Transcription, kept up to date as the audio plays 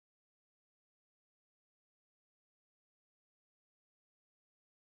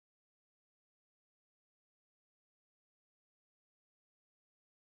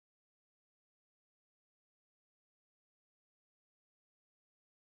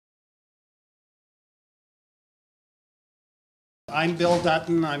I'm Bill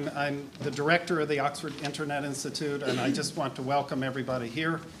Dutton. I'm the director of the Oxford Internet Institute, and I just want to welcome everybody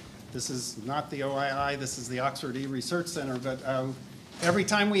here. This is not the OII, this is the Oxford E-Research Center, but every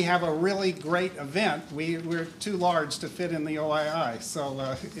time we have a really great event, we're too large to fit in the OII.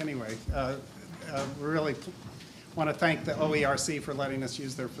 So anyway, we really want to thank the OERC for letting us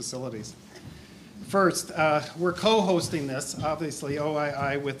use their facilities. First, we're co-hosting this, obviously,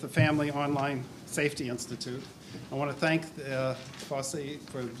 OII with the Family Online Safety Institute. I want to thank FOSSI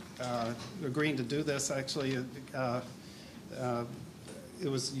for agreeing to do this. Actually, it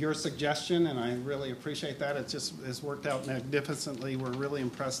was your suggestion, and I really appreciate that. It just has worked out magnificently. We're really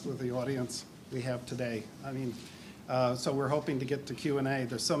impressed with the audience we have today. I mean, so we're hoping to get to Q&A.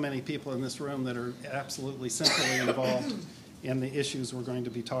 There's so many people in this room that are absolutely centrally involved in the issues we're going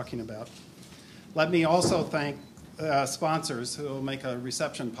to be talking about. Let me also thank sponsors who will make a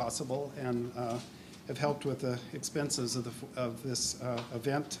reception possible and have helped with the expenses of this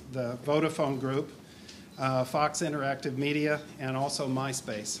event, the Vodafone Group, Fox Interactive Media, and also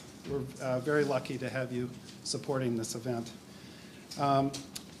MySpace. We're very lucky to have you supporting this event. I'm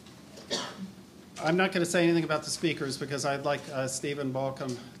not going to say anything about the speakers because I'd like Stephen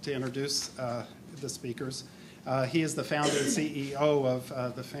Balcom to introduce the speakers. He is the founder and CEO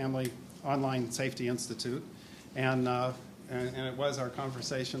of the Family Online Safety Institute, and it was our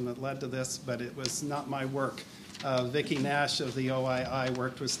conversation that led to this, but it was not my work. Vicki Nash of the OII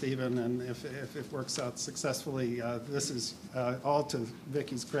worked with Stephen, and if it works out successfully, this is all to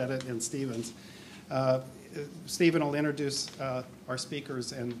Vicki's credit and Stephen's. Stephen will introduce our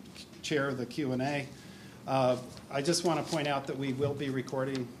speakers and chair the Q&A. I just want to point out that we will be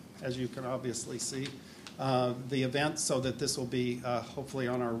recording, as you can obviously see, the event, so that this will be hopefully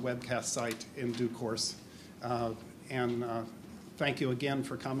on our webcast site in due course. Thank you again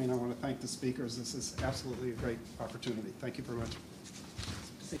for coming. I want to thank the speakers. This is absolutely a great opportunity. Thank you very much.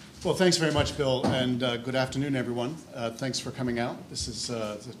 Well, thanks very much, Bill, and good afternoon, everyone. Thanks for coming out. This is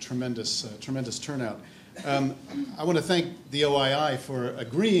a tremendous turnout. I want to thank the OII for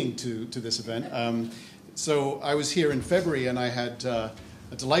agreeing to this event. So I was here in February, and I had a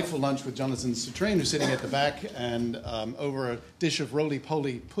delightful lunch with Jonathan Sutrain, who's sitting at the back, and over a dish of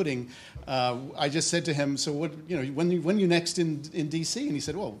roly-poly pudding, I just said to him, "So what? You know, when you next in D.C.?" And he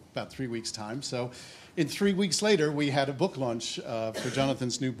said, "Well, about 3 weeks' time." So, in 3 weeks later, we had a book launch for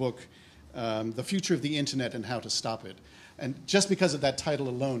Jonathan's new book, "The Future of the Internet and How to Stop It." And just because of that title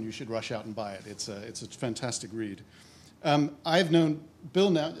alone, you should rush out and buy it. It's a fantastic read. I've known Bill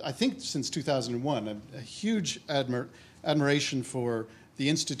now, I think, since 2001. A huge admiration for the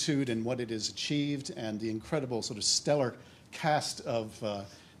Institute and what it has achieved, and the incredible sort of stellar cast of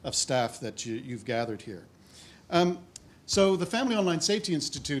staff that you've gathered here. So the Family Online Safety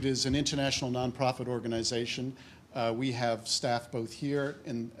Institute is an international nonprofit organization. We have staff both here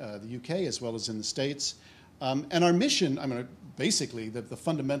in the UK as well as in the States. And our mission, basically the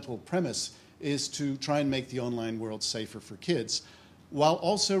fundamental premise is to try and make the online world safer for kids while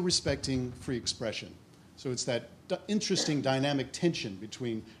also respecting free expression. So it's that interesting dynamic tension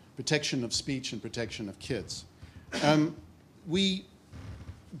between protection of speech and protection of kids. We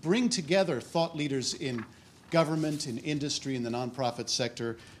bring together thought leaders in government, in industry, in the nonprofit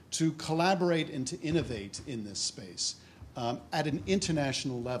sector to collaborate and to innovate in this space at an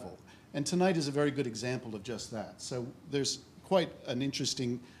international level. And tonight is a very good example of just that. So there's quite an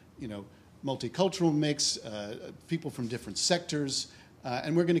interesting, multicultural mix, people from different sectors.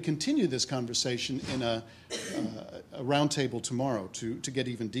 And we're going to continue this conversation in a roundtable tomorrow to get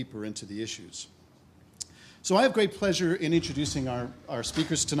even deeper into the issues. So I have great pleasure in introducing our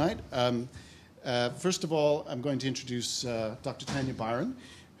speakers tonight. First of all, I'm going to introduce Dr. Tanya Byron,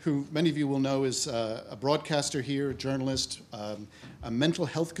 who many of you will know is a broadcaster here, a journalist, a mental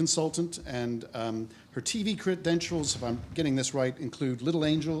health consultant, and her TV credentials, if I'm getting this right, include Little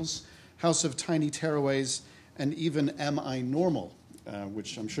Angels, House of Tiny Tearaways, and even Am I Normal?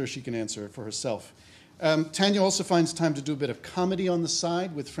 Which I'm sure she can answer for herself. Tanya also finds time to do a bit of comedy on the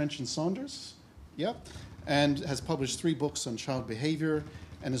side with French and Saunders, and has published 3 books on child behavior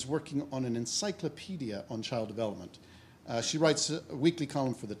and is working on an encyclopedia on child development. She writes a weekly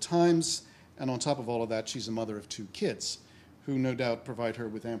column for The Times, and on top of all of that, she's a mother of 2 kids, who no doubt provide her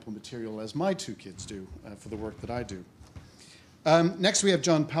with ample material, as my 2 kids do, for the work that I do. Next, we have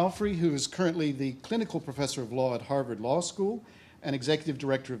John Palfrey, who is currently the clinical professor of law at Harvard Law School and executive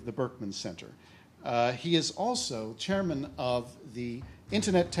director of the Berkman Center. He is also chairman of the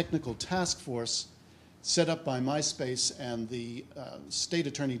Internet Technical Task Force set up by MySpace and the state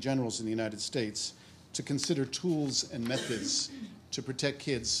attorney generals in the United States to consider tools and methods to protect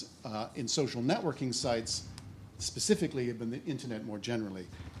kids in social networking sites specifically, but the internet more generally.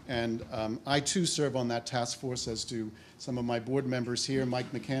 And I too serve on that task force, as do some of my board members here,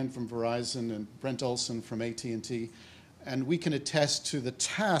 Mike McCann from Verizon and Brent Olson from AT&T. And we can attest to the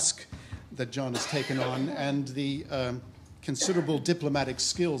task that John has taken on and the considerable diplomatic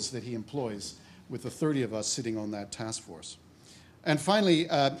skills that he employs with the 30 of us sitting on that task force. And finally,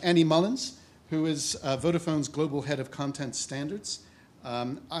 Annie Mullins, who is Vodafone's Global Head of Content Standards.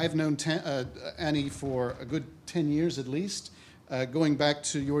 I've known Annie for a good 10 years at least, going back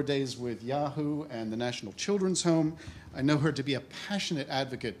to your days with Yahoo and the National Children's Home. I know her to be a passionate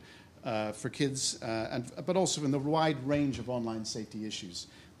advocate for kids, but also in the wide range of online safety issues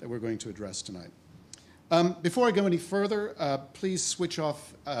that we're going to address tonight. Before I go any further, please switch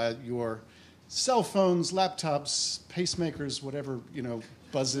off your cell phones, laptops, pacemakers, whatever,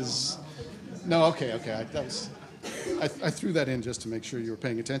 buzzes. No, okay. I threw that in just to make sure you were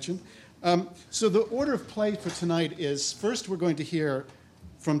paying attention. So the order of play for tonight is, first we're going to hear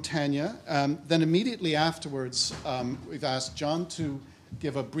from Tanya. Then immediately afterwards, we've asked John to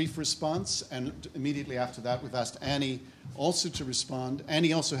give a brief response, and immediately after that, we've asked Annie also to respond.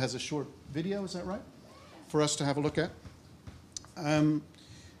 Annie also has a short video, is that right, for us to have a look at?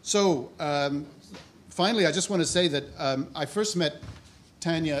 Finally, I just want to say that I first met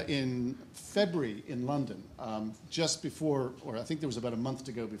Tanya in February in London, just before, or I think there was about a month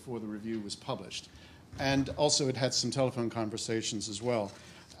to go before the review was published. And also it had some telephone conversations as well.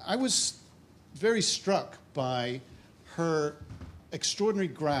 I was very struck by her extraordinary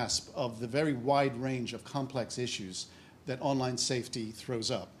grasp of the very wide range of complex issues that online safety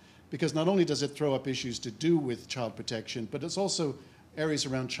throws up. Because not only does it throw up issues to do with child protection, but it's also areas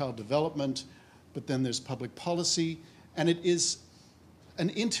around child development, but then there's public policy, and it is an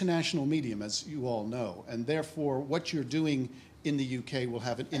international medium, as you all know, and therefore what you're doing in the UK will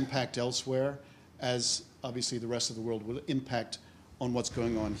have an impact elsewhere, as obviously the rest of the world will impact on what's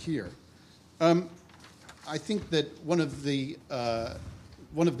going on here. I think that one of the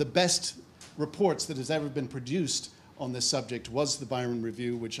best reports that has ever been produced on this subject was the Byron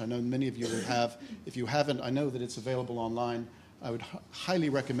Review, which I know many of you will have. If you haven't, I know that it's available online. I would highly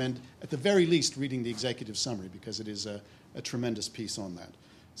recommend, at the very least, reading the executive summary, because it is a tremendous piece on that.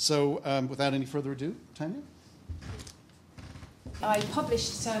 So without any further ado, Tanya? I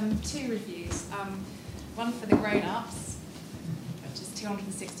published 2 reviews, one for the grown-ups, which is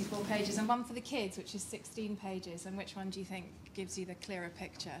 264 pages, and one for the kids, which is 16 pages. And which one do you think gives you the clearer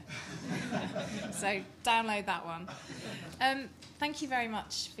picture? So download that one. Thank you very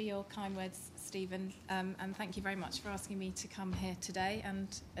much for your kind words, Stephen, and thank you very much for asking me to come here today. And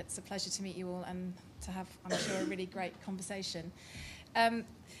it's a pleasure to meet you all and to have, I'm sure, a really great conversation.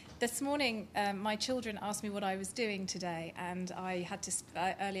 This morning, my children asked me what I was doing today, and I had to,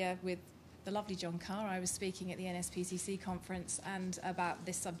 earlier with the lovely John Carr, I was speaking at the NSPCC conference and about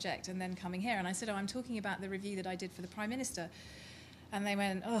this subject, and then coming here, and I said, I'm talking about the review that I did for the Prime Minister. And they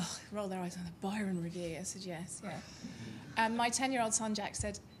went, roll their eyes on the Byron Review. I said, yes, yeah. And my 10-year-old son, Jack,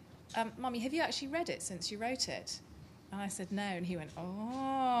 said, Mummy, have you actually read it since you wrote it? And I said, no. And he went,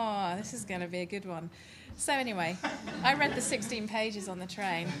 this is going to be a good one. So anyway, I read the 16 pages on the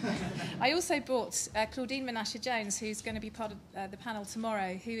train. I also brought Claudine Menashe-Jones, who's going to be part of the panel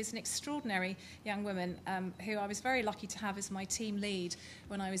tomorrow, who is an extraordinary young woman who I was very lucky to have as my team lead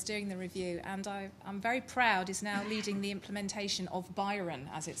when I was doing the review. And I'm very proud is now leading the implementation of Byron,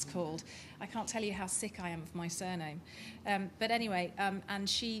 as it's called. I can't tell you how sick I am of my surname. But anyway, and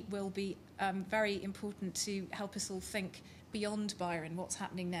she will be very important to help us all think beyond Byron, what's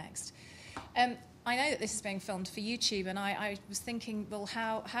happening next. I know that this is being filmed for YouTube, and I was thinking, well,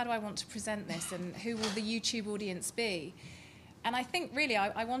 how do I want to present this, and who will the YouTube audience be? And I think, really,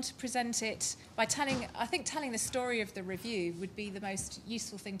 I want to present it by telling the story of the review would be the most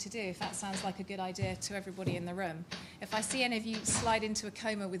useful thing to do, if that sounds like a good idea to everybody in the room. If I see any of you slide into a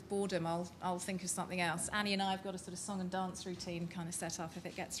coma with boredom, I'll think of something else. Annie and I have got a sort of song and dance routine kind of set up if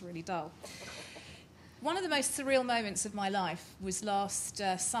it gets really dull. One of the most surreal moments of my life was last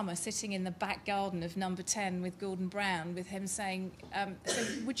summer, sitting in the back garden of Number 10 with Gordon Brown, with him saying, so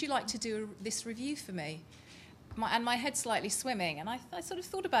would you like to do this review for me? And my head slightly swimming, and I sort of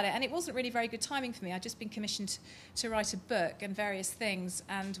thought about it, and it wasn't really very good timing for me. I'd just been commissioned to write a book and various things,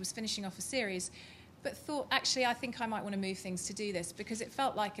 and was finishing off a series, but thought, actually, I think I might want to move things to do this, because it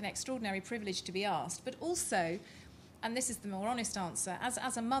felt like an extraordinary privilege to be asked, but also, and this is the more honest answer,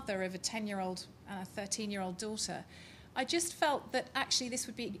 as a mother of a 10-year-old and a 13-year-old daughter, I just felt that actually this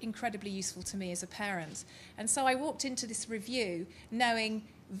would be incredibly useful to me as a parent. And so I walked into this review knowing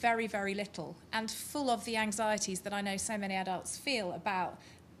very, very little, and full of the anxieties that I know so many adults feel about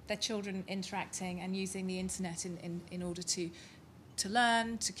their children interacting and using the internet in order to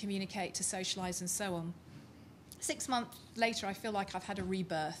learn, to communicate, to socialise and so on. 6 months later, I feel like I've had a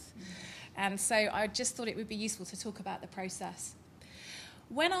rebirth. And so I just thought it would be useful to talk about the process.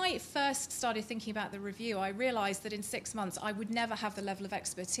 When I first started thinking about the review, I realised that in 6 months I would never have the level of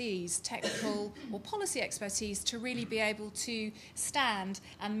expertise, technical or policy expertise, to really be able to stand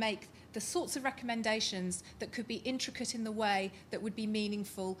and make the sorts of recommendations that could be intricate in the way that would be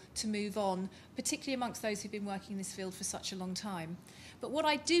meaningful to move on, particularly amongst those who've been working in this field for such a long time. But what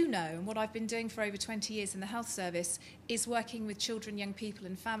I do know, and what I've been doing for over 20 years in the health service, is working with children, young people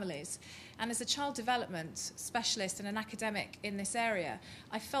and families. And as a child development specialist and an academic in this area,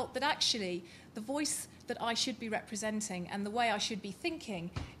 I felt that actually the voice that I should be representing and the way I should be thinking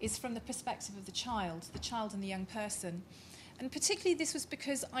is from the perspective of the child and the young person. And particularly this was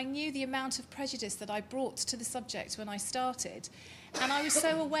because I knew the amount of prejudice that I brought to the subject when I started. And I was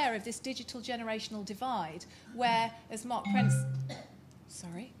so aware of this digital generational divide where, as Mark Prince...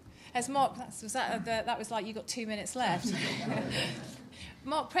 Sorry. As Mark... That was like you got 2 minutes left.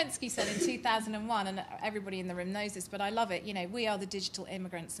 Mark Prensky said in 2001, and everybody in the room knows this, but I love it, you know, we are the digital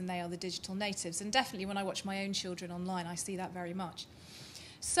immigrants and they are the digital natives. And definitely when I watch my own children online, I see that very much.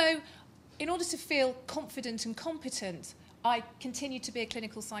 So in order to feel confident and competent, I continue to be a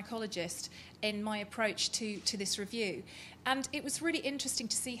clinical psychologist in my approach to this review. And it was really interesting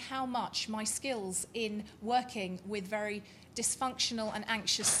to see how much my skills in working with very dysfunctional and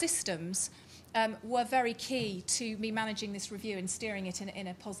anxious systems were very key to me managing this review and steering it in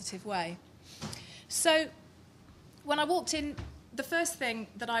a positive way. So when I walked in, the first thing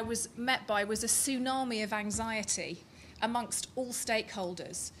that I was met by was a tsunami of anxiety amongst all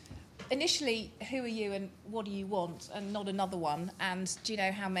stakeholders. Initially, who are you and what do you want, and not another one, and do you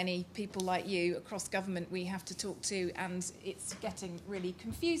know how many people like you across government we have to talk to, and it's getting really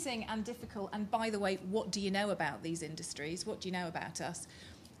confusing and difficult, and by the way, what do you know about these industries, what do you know about us?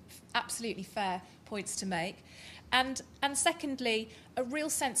 Absolutely fair points to make. And secondly, a real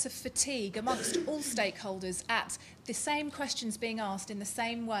sense of fatigue amongst all stakeholders at the same questions being asked in the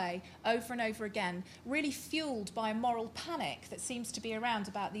same way over and over again, really fueled by a moral panic that seems to be around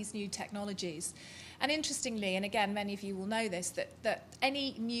about these new technologies. And interestingly, and again, many of you will know this, that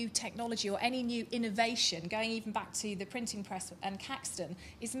any new technology or any new innovation, going even back to the printing press and Caxton,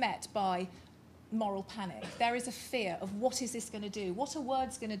 is met by moral panic. There is a fear of what is this going to do? What are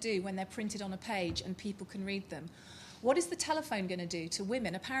words going to do when they're printed on a page and people can read them? What is the telephone going to do to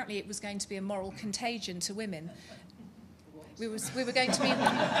women? Apparently it was going to be a moral contagion to women. We were going to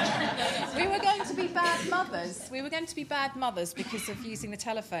be bad mothers. We were going to be bad mothers because of using the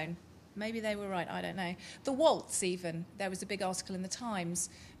telephone. Maybe they were right, I don't know. The waltz even, there was a big article in the Times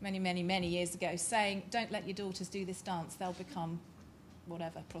many years ago saying, don't let your daughters do this dance, they'll become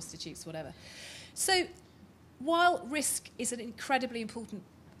whatever, prostitutes, whatever. So while risk is an incredibly important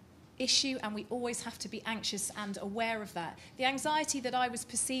issue and we always have to be anxious and aware of that, the anxiety that I was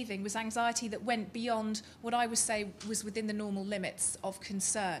perceiving was anxiety that went beyond what I would say was within the normal limits of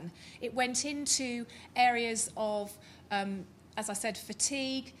concern. It went into areas of, as I said,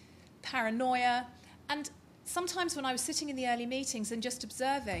 fatigue, paranoia, and sometimes when I was sitting in the early meetings and just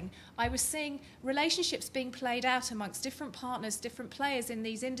observing, I was seeing relationships being played out amongst different partners, different players in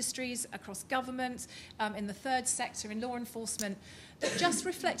these industries, across government, in the third sector, in law enforcement, that just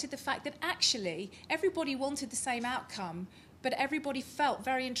reflected the fact that actually everybody wanted the same outcome, but everybody felt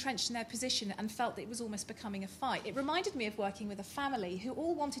very entrenched in their position and felt that it was almost becoming a fight. It reminded me of working with a family who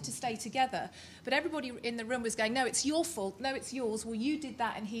all wanted to stay together, but everybody in the room was going, no, it's your fault, no, it's yours, well, you did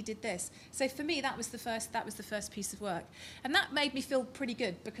that and he did this. So for me, that was the first piece of work. And that made me feel pretty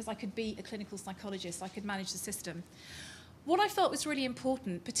good because I could be a clinical psychologist, I could manage the system. What I felt was really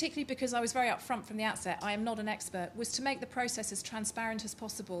important, particularly because I was very upfront from the outset, I am not an expert, was to make the process as transparent as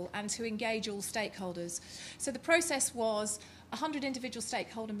possible and to engage all stakeholders. So the process was 100 individual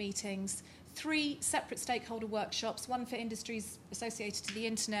stakeholder meetings, 3 separate stakeholder workshops, one for industries associated to the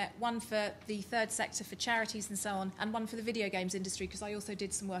internet, one for the third sector for charities and so on, and one for the video games industry because I also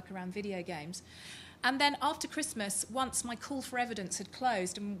did some work around video games. And then after Christmas, once my call for evidence had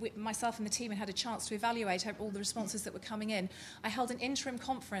closed and myself and the team had a chance to evaluate all the responses that were coming in, I held an interim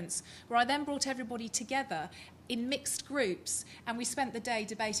conference where I then brought everybody together in mixed groups and we spent the day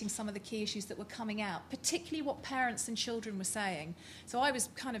debating some of the key issues that were coming out, particularly what parents and children were saying. So I was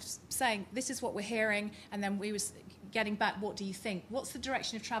kind of saying, this is what we're hearing, and then we was getting back, what do you think? What's the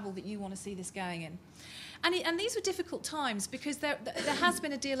direction of travel that you want to see this going in? And these were difficult times because there has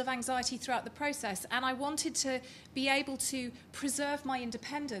been a deal of anxiety throughout the process, and I wanted to be able to preserve my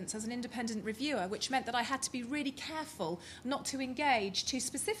independence as an independent reviewer, which meant that I had to be really careful not to engage too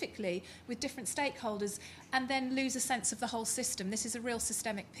specifically with different stakeholders and then lose a sense of the whole system. This is a real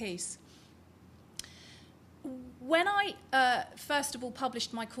systemic piece. When I first of all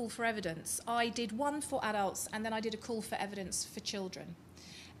published my call for evidence, I did one for adults and then I did a call for evidence for children.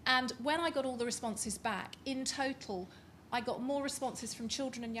 And when I got all the responses back, in total, I got more responses from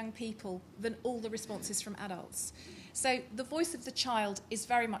children and young people than all the responses from adults. So the voice of the child is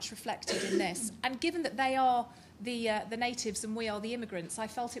very much reflected in this. And given that they are the natives and we are the immigrants, I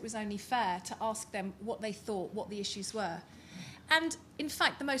felt it was only fair to ask them what they thought, what the issues were. And in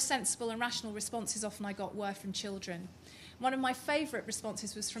fact, the most sensible and rational responses often I got were from children. One of my favourite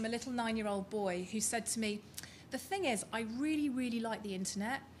responses was from a little 9-year-old boy who said to me, "The thing is, I really, really like the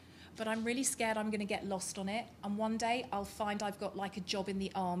internet, but I'm really scared I'm going to get lost on it, and one day I'll find I've got like a job in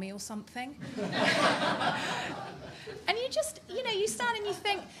the army or something." And you just, you stand and you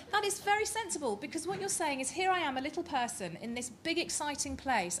think, that is very sensible, because what you're saying is, here I am, a little person in this big, exciting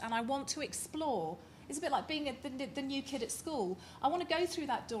place, and I want to explore. It's a bit like being the new kid at school. I want to go through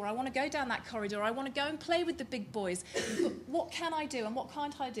that door. I want to go down that corridor. I want to go and play with the big boys. But what can I do and what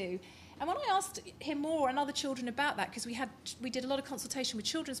can't I do? And when I asked him more and other children about that, because we did a lot of consultation with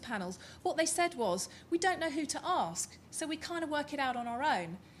children's panels, what they said was, we don't know who to ask, so we kind of work it out on our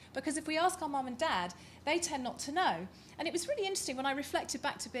own. Because if we ask our mum and dad, they tend not to know. And it was really interesting when I reflected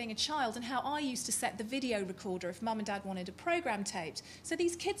back to being a child and how I used to set the video recorder if mum and dad wanted a programme taped. So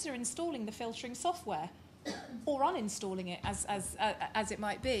these kids are installing the filtering software or uninstalling it, as it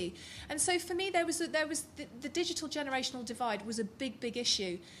might be. And so for me, there was the digital generational divide was a big, big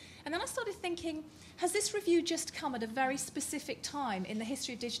issue. And then I started thinking, has this review just come at a very specific time in the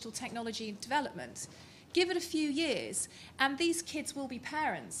history of digital technology development? Give it a few years, and these kids will be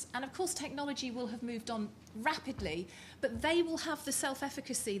parents. And of course, technology will have moved on rapidly, but they will have the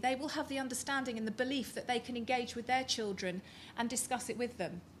self-efficacy, they will have the understanding and the belief that they can engage with their children and discuss it with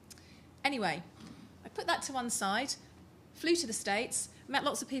them. Anyway, I put that to one side, flew to the States, met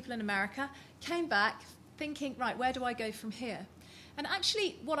lots of people in America, came back thinking, right, where do I go from here? And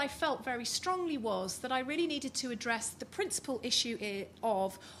actually, what I felt very strongly was that I really needed to address the principal issue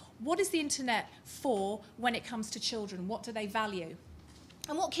of what is the internet for when it comes to children? What do they value?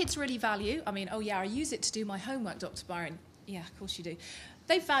 And what kids really value, oh yeah, I use it to do my homework, Dr. Byron. Yeah, of course you do.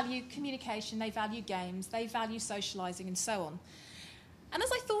 They value communication, they value games, they value socialising and so on. And as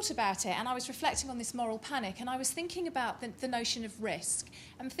I thought about it, and I was reflecting on this moral panic, and I was thinking about the notion of risk,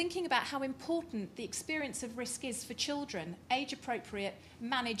 and thinking about how important the experience of risk is for children. Age-appropriate,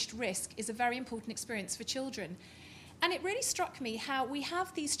 managed risk is a very important experience for children. And it really struck me how we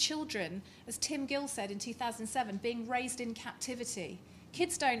have these children, as Tim Gill said in 2007, being raised in captivity.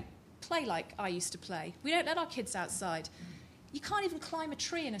 Kids don't play like I used to play. We don't let our kids outside. You can't even climb a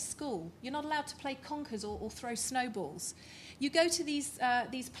tree in a school. You're not allowed to play conkers or throw snowballs. You go to these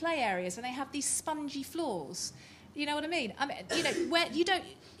play areas and they have these spongy floors. You know what I mean? Where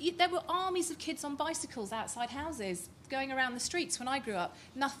there were armies of kids on bicycles outside houses going around the streets when I grew up.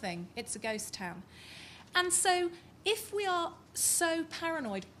 Nothing. It's a ghost town. And so if we are so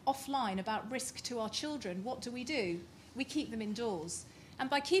paranoid offline about risk to our children, what do? We keep them indoors. And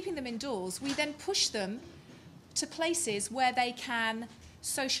by keeping them indoors, we then push them to places where they can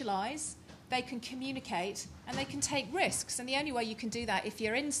socialise, they can communicate, and they can take risks. And the only way you can do that if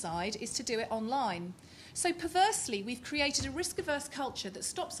you're inside is to do it online. So perversely, we've created a risk-averse culture that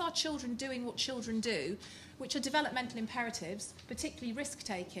stops our children doing what children do, which are developmental imperatives, particularly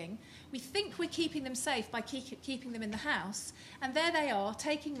risk-taking. We think we're keeping them safe by keeping them in the house, and there they are,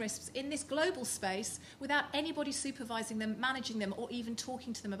 taking risks in this global space without anybody supervising them, managing them, or even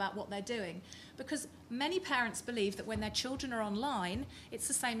talking to them about what they're doing. Because many parents believe that when their children are online, it's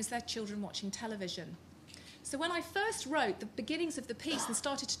the same as their children watching television. So when I first wrote the beginnings of the piece and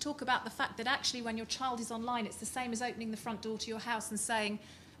started to talk about the fact that actually when your child is online, it's the same as opening the front door to your house and saying,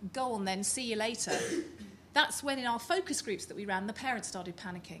 go on then, see you later. That's when in our focus groups that we ran, the parents started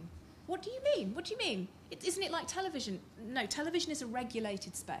panicking. What do you mean? What do you mean? Isn't it like television? No, television is a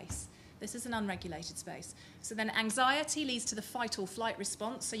regulated space. This is an unregulated space. So then anxiety leads to the fight or flight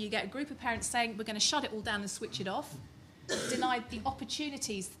response. So you get a group of parents saying, we're going to shut it all down and switch it off. Denied the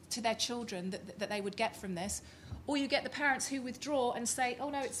opportunities to their children that they would get from this. Or you get the parents who withdraw and say, oh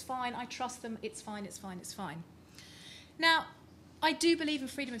no, it's fine, I trust them, it's fine, it's fine, it's fine. Now, I do believe in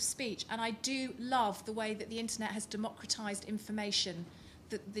freedom of speech, and I do love the way that the internet has democratised information.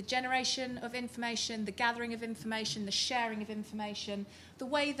 the generation of information, the gathering of information, the sharing of information, the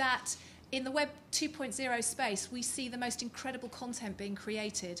way that in the Web 2.0 space we see the most incredible content being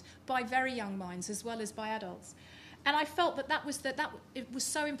created by very young minds as well as by adults. And I felt that it was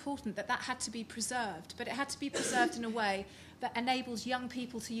so important that had to be preserved, but it had to be preserved in a way that enables young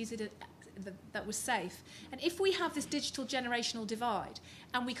people to use it that was safe. And if we have this digital generational divide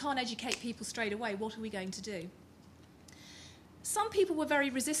and we can't educate people straight away, what are we going to do? Some people were very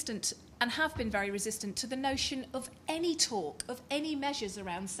resistant and have been very resistant to the notion of any talk, of any measures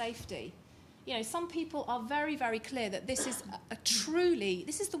around safety. You know, some people are very, very clear that this is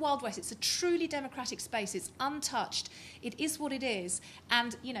this is the Wild West. It's a truly democratic space. It's untouched. It is what it is.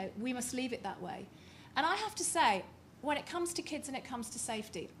 And, you know, we must leave it that way. And I have to say, when it comes to kids and it comes to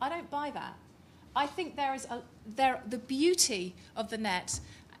safety, I don't buy that. I think the beauty of the net,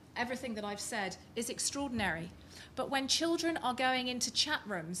 everything that I've said, is extraordinary. But when children are going into chat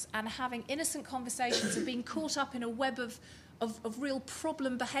rooms and having innocent conversations and being caught up in a web of real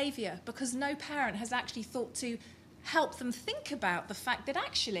problem behaviour because no parent has actually thought to help them think about the fact that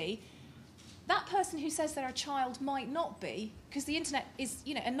actually that person who says they're a child might not be, because the internet is,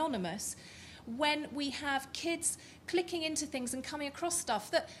 you know, anonymous. When we have kids clicking into things and coming across stuff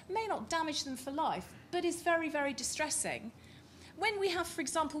that may not damage them for life, but is very, very distressing. When we have, for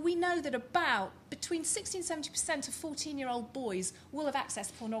example, we know that about between 60 and 70% of 14-year-old boys will have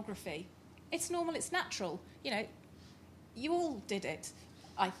accessed pornography. It's normal, it's natural. You know, you all did it,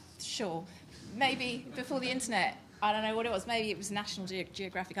 sure. Maybe before the internet, I don't know what it was. Maybe it was National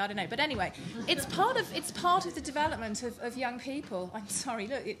Geographic. I don't know. But anyway, it's part of the development of young people. I'm sorry.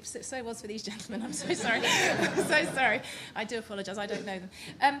 Look, so was for these gentlemen. I'm so sorry. I'm so sorry. I do apologise. I don't know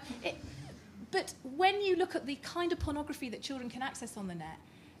them. But when you look at the kind of pornography that children can access on the net,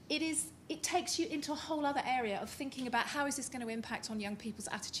 it takes you into a whole other area of thinking about how is this going to impact on young people's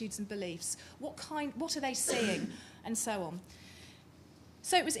attitudes and beliefs. What are they seeing, and so on.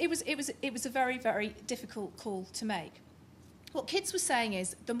 So it was a very, very difficult call to make. What kids were saying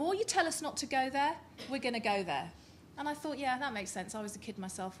is, the more you tell us not to go there, we're going to go there. And I thought, yeah, that makes sense. I was a kid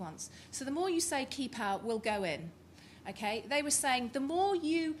myself once. So the more you say keep out, we'll go in. Okay? They were saying, the more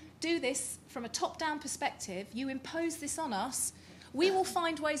you do this from a top-down perspective, you impose this on us, we will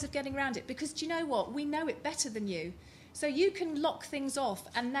find ways of getting around it. Because do you know what? We know it better than you. So you can lock things off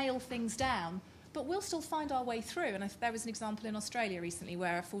and nail things down, but we'll still find our way through. And there was an example in Australia recently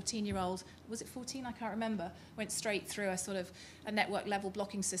where a 14-year-old, was it 14? I can't remember, went straight through a network-level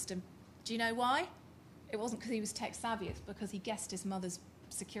blocking system. Do you know why? It wasn't because he was tech-savvy, it's because he guessed his mother's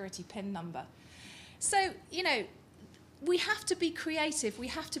security PIN number. So, you know, we have to be creative, we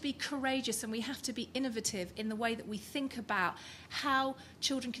have to be courageous, and we have to be innovative in the way that we think about how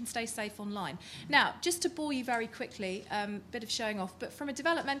children can stay safe online. Now, just to bore you very quickly, bit of showing off, but from a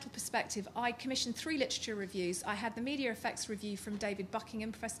developmental perspective, I commissioned 3 literature reviews. I had the media effects review from David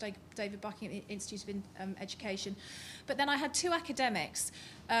Buckingham, Professor David Buckingham at the Institute of Education, but then I had 2 academics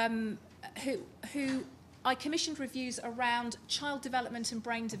who I commissioned reviews around child development and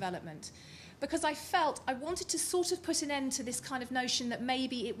brain development, because I felt I wanted to sort of put an end to this kind of notion that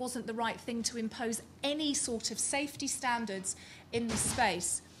maybe it wasn't the right thing to impose any sort of safety standards in this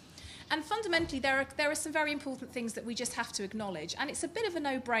space. And fundamentally, there are some very important things that we just have to acknowledge. And it's a bit of a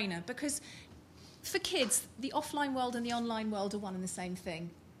no-brainer, because for kids, the offline world and the online world are one and the same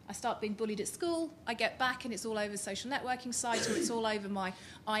thing. I start being bullied at school, I get back and it's all over social networking sites, or it's all over my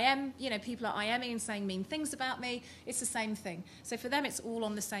IM, you know, people are IMing and saying mean things about me. It's the same thing. So for them, it's all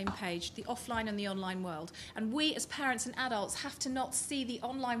on the same page, the offline and the online world. And we as parents and adults have to not see the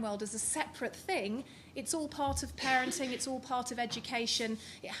online world as a separate thing. It's all part of parenting, it's all part of education.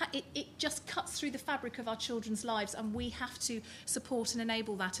 It just cuts through the fabric of our children's lives, and we have to support and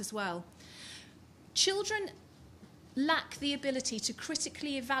enable that as well. Children lack the ability to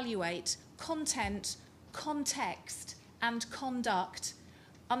critically evaluate content, context, and conduct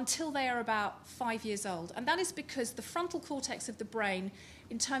until they are about 5 years old. And that is because the frontal cortex of the brain,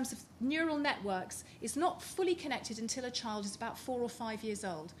 in terms of neural networks, is not fully connected until a child is about 4 or 5 years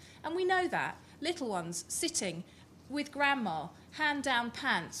old. And we know that. Little ones sitting with grandma, hand down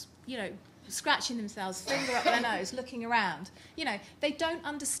pants, you know, scratching themselves, finger up their nose, looking around. You know, they don't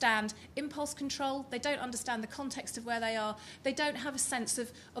understand impulse control, they don't understand the context of where they are, they don't have a sense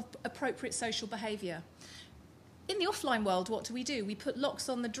of appropriate social behaviour. In the offline world, what do? We put locks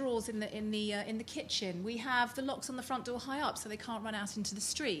on the drawers in the kitchen. We have the locks on the front door high up so they can't run out into the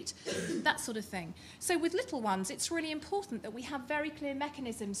street, that sort of thing. So with little ones, it's really important that we have very clear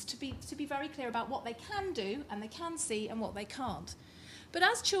mechanisms to be very clear about what they can do and they can see and what they can't. But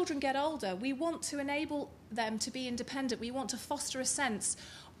as children get older, we want to enable them to be independent. We want to foster a sense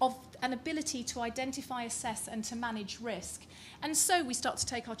of an ability to identify, assess and to manage risk. And so we start to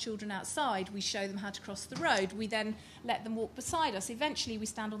take our children outside. We show them how to cross the road. We then let them walk beside us. Eventually we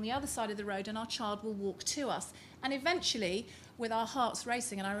stand on the other side of the road and our child will walk to us. And eventually, with our hearts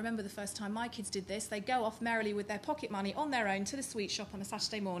racing, and I remember the first time my kids did this, they go off merrily with their pocket money on their own to the sweet shop on a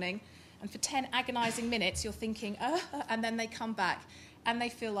Saturday morning, and for 10 agonising minutes you're thinking, and then they come back and they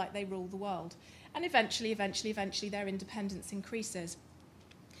feel like they rule the world. And eventually their independence increases.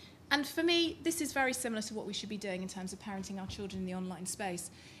 And for me, this is very similar to what we should be doing in terms of parenting our children in the online space.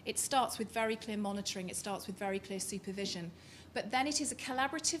 It starts with very clear monitoring, it starts with very clear supervision, but then it is a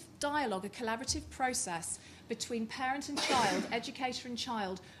collaborative dialogue, a collaborative process between parent and child, educator and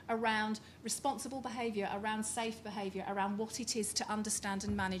child, around responsible behaviour, around safe behaviour, around what it is to understand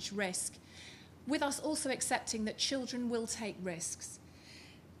and manage risk, with us also accepting that children will take risks.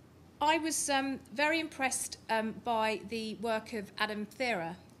 I was very impressed by the work of Adam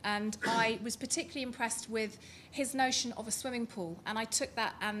Thera, and I was particularly impressed with his notion of a swimming pool, and I took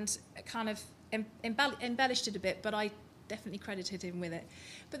that and kind of embellished it a bit, but I definitely credited him with it.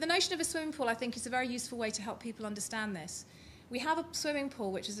 But the notion of a swimming pool, I think, is a very useful way to help people understand this. We have a swimming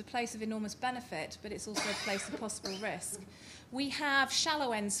pool, which is a place of enormous benefit, but it's also a place of possible risk. We have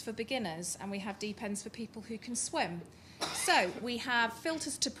shallow ends for beginners, and we have deep ends for people who can swim. So we have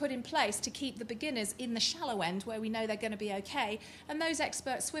filters to put in place to keep the beginners in the shallow end where we know they're going to be okay, and those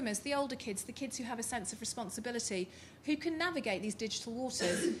expert swimmers, the older kids, the kids who have a sense of responsibility, who can navigate these digital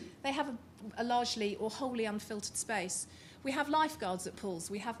waters, they have a largely or wholly unfiltered space. We have lifeguards at pools,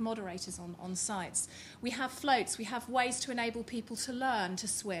 we have moderators on sites, we have floats, we have ways to enable people to learn to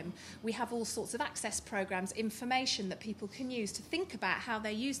swim, we have all sorts of access programs, information that people can use to think about how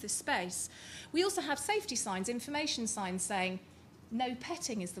they use this space. We also have safety signs, information signs saying, no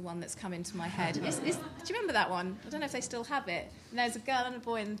petting is the one that's come into my head. Do you remember that one? I don't know if they still have it. And there's a girl and a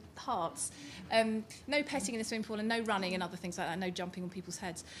boy in hearts. No petting in the swimming pool and no running and other things like that, no jumping on people's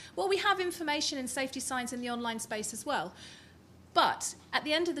heads. Well, we have information and safety signs in the online space as well. But at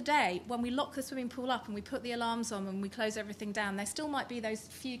the end of the day, when we lock the swimming pool up and we put the alarms on and we close everything down, there still might be those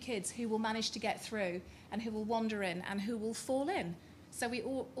few kids who will manage to get through and who will wander in and who will fall in. So we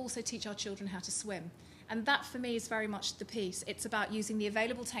also teach our children how to swim. And that, for me, is very much the piece. It's about using the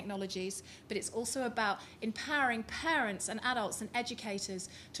available technologies, but it's also about empowering parents and adults and educators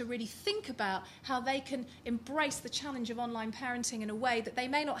to really think about how they can embrace the challenge of online parenting in a way that they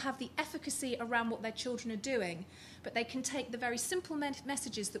may not have the efficacy around what their children are doing, but they can take the very simple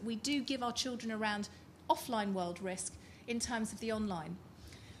messages that we do give our children around offline world risk in terms of the online.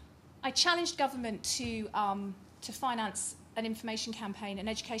 I challenged government to finance an information campaign, an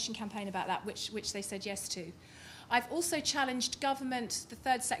education campaign about that, which they said yes to. I've also challenged government, the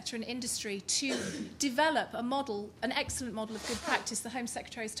third sector and industry to develop a model, an excellent model of good practice, the Home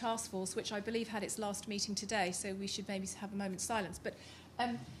Secretary's Task Force, which I believe had its last meeting today, so we should maybe have a moment's silence. But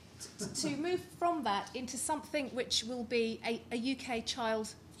to move from that into something which will be a UK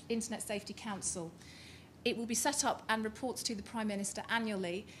Child Internet Safety Council. It will be set up and reports to the Prime Minister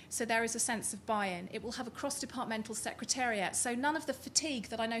annually, so there is a sense of buy-in. It will have a cross-departmental secretariat, so none of the fatigue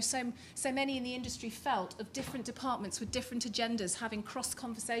that I know so many in the industry felt of different departments with different agendas having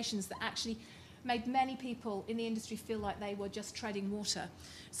cross-conversations that actually made many people in the industry feel like they were just treading water.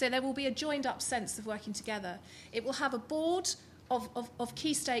 So there will be a joined-up sense of working together. It will have a board of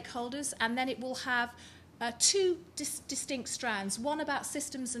key stakeholders, and then it will have two distinct strands, one about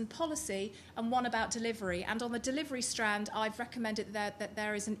systems and policy and one about delivery. And on the delivery strand, I've recommended that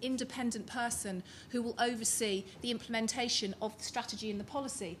there is an independent person who will oversee the implementation of the strategy and the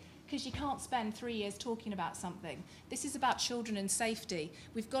policy, because you can't spend 3 years talking about something. This is about children and safety.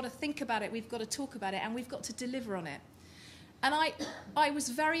 We've got to think about it, we've got to talk about it, and we've got to deliver on it. And I was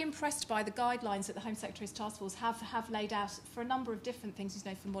very impressed by the guidelines that the Home Secretary's Task Force have laid out for a number of different things, you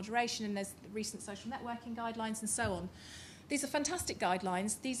know, for moderation, and there's the recent social networking guidelines and so on. These are fantastic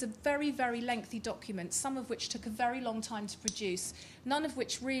guidelines. These are very, very lengthy documents, some of which took a very long time to produce, none of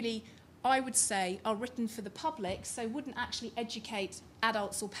which really, I would say, are written for the public, so wouldn't actually educate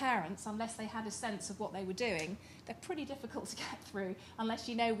adults or parents unless they had a sense of what they were doing. They're pretty difficult to get through unless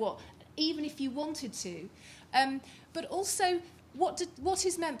you know what, even if you wanted to. But also, what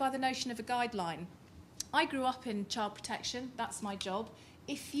is meant by the notion of a guideline? I grew up in child protection, that's my job.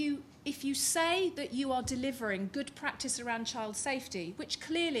 If you say that you are delivering good practice around child safety, which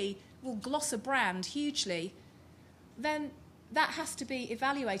clearly will gloss a brand hugely, then that has to be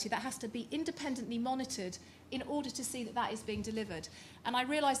evaluated, that has to be independently monitored in order to see that that is being delivered. And I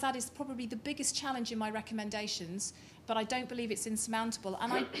realise that is probably the biggest challenge in my recommendations, but I don't believe it's insurmountable.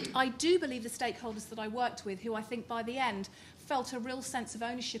 And I do believe the stakeholders that I worked with, who I think by the end felt a real sense of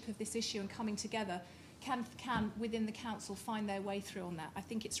ownership of this issue and coming together, can within the council find their way through on that. I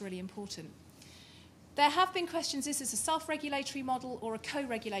think it's really important. There have been questions, is this a self-regulatory model or a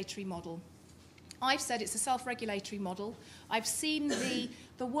co-regulatory model? I've said it's a self-regulatory model. I've seen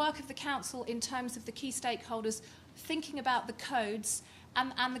the work of the council in terms of the key stakeholders thinking about the codes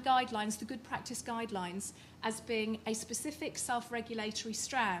and the guidelines, the good practice guidelines, as being a specific self-regulatory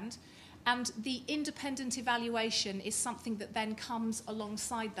strand, and the independent evaluation is something that then comes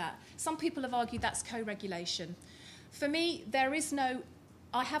alongside that. Some people have argued that's co-regulation. For me,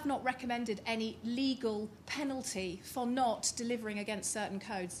 I have not recommended any legal penalty for not delivering against certain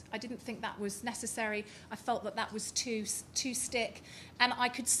codes. I didn't think that was necessary. I felt that that was too stick. And I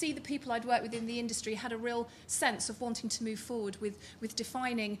could see the people I'd worked with in the industry had a real sense of wanting to move forward with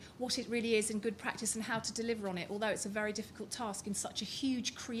defining what it really is in good practice and how to deliver on it, although it's a very difficult task in such a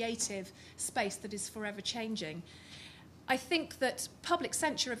huge creative space that is forever changing. I think that public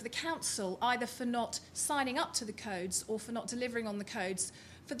censure of the council, either for not signing up to the codes or for not delivering on the codes,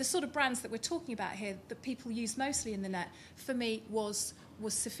 for the sort of brands that we're talking about here, that people use mostly in the net, for me was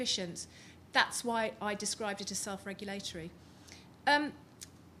sufficient. That's why I described it as self-regulatory.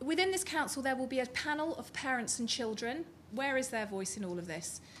 Within this council, there will be a panel of parents and children. Where is their voice in all of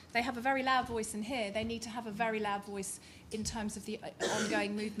this? They have a very loud voice in here. They need to have a very loud voice in terms of the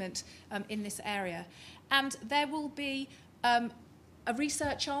ongoing movement in this area. And there will be a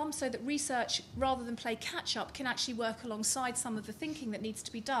research arm, so that research, rather than play catch-up, can actually work alongside some of the thinking that needs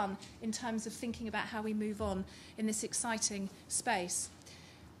to be done in terms of thinking about how we move on in this exciting space.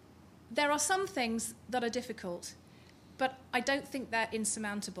 There are some things that are difficult, but I don't think they're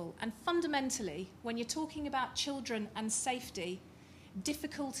insurmountable. And fundamentally, when you're talking about children and safety,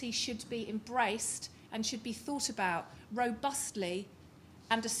 difficulty should be embraced and should be thought about robustly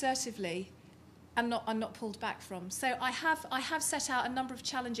and assertively, and not pulled back from. So I have set out a number of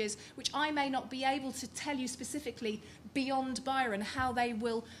challenges which I may not be able to tell you specifically beyond Byron how they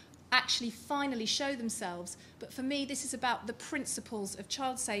will actually finally show themselves. But for me, this is about the principles of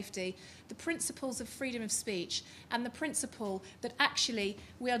child safety, the principles of freedom of speech, and the principle that actually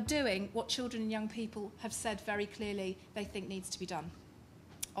we are doing what children and young people have said very clearly they think needs to be done.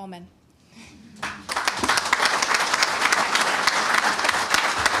 Amen.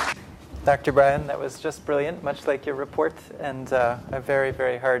 Dr. Byron, that was just brilliant, much like your report, and a very,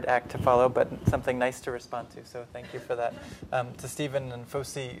 very hard act to follow, but something nice to respond to, so thank you for that. To Stephen and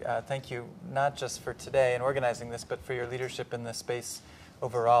Fosi, thank you not just for today and organizing this, but for your leadership in this space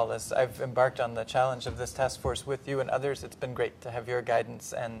overall. As I've embarked on the challenge of this task force with you and others, it's been great to have your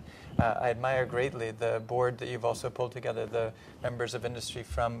guidance, and I admire greatly the board that you've also pulled together, the members of industry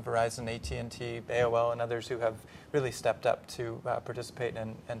from Verizon, AT&T, AOL, and others who have really stepped up to participate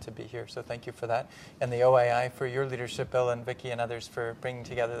and to be here. So thank you for that. And the OII for your leadership, Bill and Vicki and others, for bringing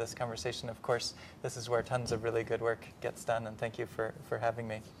together this conversation. Of course, this is where tons of really good work gets done, and thank you for having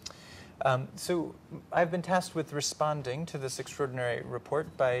me. So I've been tasked with responding to this extraordinary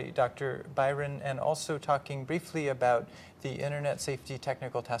report by Dr. Byron, and also talking briefly about the Internet Safety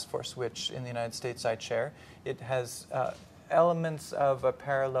Technical Task Force, which in the United States I chair. It has elements of a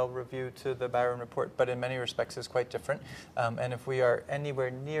parallel review to the Byron report, but in many respects is quite different. And if we are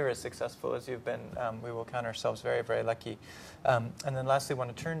anywhere near as successful as you've been, we will count ourselves very, very lucky. And then lastly, I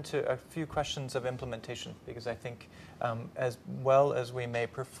want to turn to a few questions of implementation, because I think as well as we may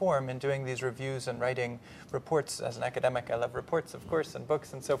perform in doing these reviews and writing reports, as an academic, I love reports, of course, and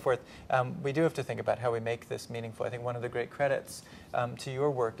books and so forth, we do have to think about how we make this meaningful. I think one of the great credits to your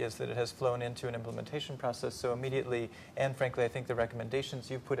work is that it has flown into an implementation process so immediately, and frankly, I think the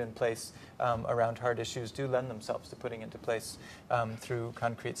recommendations you've put in place around hard issues do lend themselves to putting into place through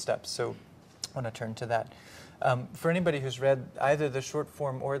concrete steps. So I want to turn to that. For anybody who's read either the short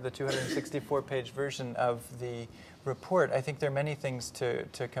form or the 264-page version of the report, I think there are many things to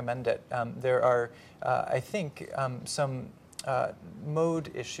commend it. There are, I think, some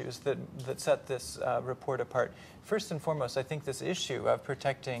mode issues that set this report apart. First and foremost, I think this issue of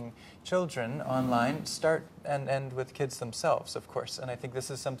protecting children online start and end with kids themselves, of course. And I think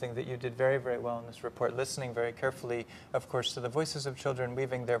this is something that you did very, very well in this report, listening very carefully, of course, to the voices of children,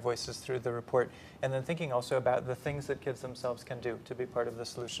 weaving their voices through the report, and then thinking also about the things that kids themselves can do to be part of the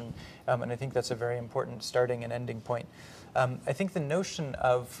solution. And I think that's a very important starting and ending point. I think the notion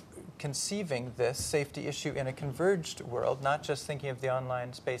of conceiving this safety issue in a converged world, not just thinking of the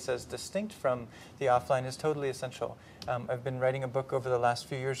online space as distinct from the offline, is totally essential. I've been writing a book over the last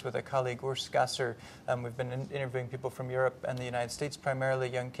few years with a colleague, Urs Gasser. We've been interviewing people from Europe and the United States, primarily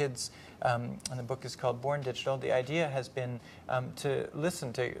young kids, and the book is called Born Digital. The idea has been to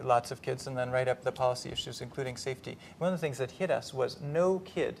listen to lots of kids and then write up the policy issues, including safety. One of the things that hit us was no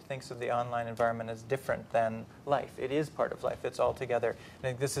kid thinks of the online environment as different than life. It is part of life. It's all together. I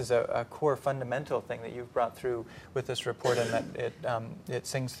think this is a core fundamental thing that you've brought through with this report, and that it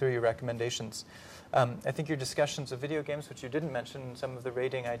sings through your recommendations. I think your discussions of video games, which you didn't mention, some of the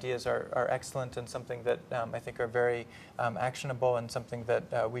rating ideas are excellent, and something that I think are very actionable, and something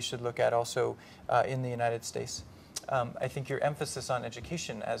that we should look at also in the United States. I think your emphasis on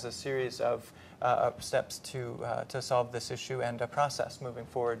education as a series of steps to solve this issue, and a process moving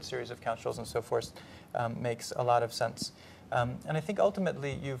forward, series of councils and so forth, makes a lot of sense. And I think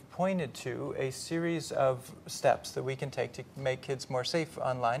ultimately you've pointed to a series of steps that we can take to make kids more safe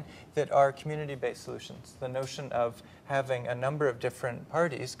online that are community-based solutions. The notion of having a number of different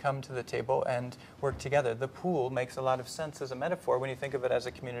parties come to the table and work together. The pool makes a lot of sense as a metaphor when you think of it as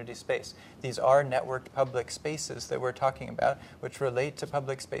a community space. These are networked public spaces that we're talking about, which relate to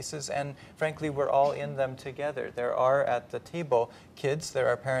public spaces, and frankly, we're all in them together. There are at the table kids, there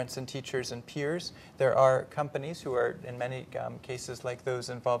are parents and teachers and peers, there are companies who are, in many cases like those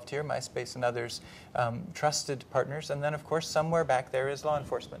involved here, MySpace and others, trusted partners, and then of course somewhere back there is law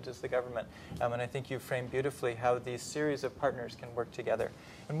enforcement, is the government. And I think you framed beautifully how these series of partners can work together.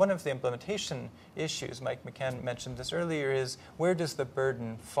 And one of the implementation issues, Mike McCann mentioned this earlier, is where does the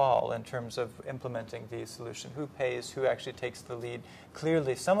burden fall in terms of implementing the solution? Who pays? Who actually takes the lead?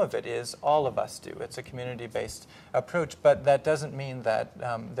 Clearly, some of it is all of us do. It's a community-based approach, but that doesn't mean that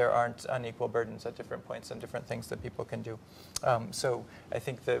there aren't unequal burdens at different points and different things that people can do. So I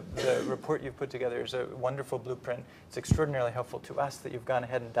think the report you've put together is a wonderful blueprint. It's extraordinarily helpful to us that you've gone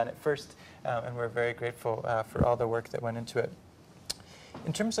ahead and done it first, and we're very grateful for all the work that went into it.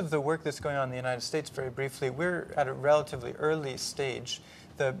 In terms of the work that's going on in the United States, very briefly, we're at a relatively early stage.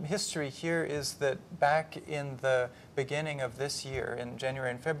 The history here is that back in the beginning of this year, in January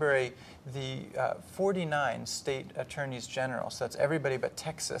and February, the 49 state attorneys general, so that's everybody but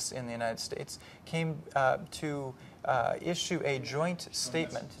Texas in the United States, came to issue a joint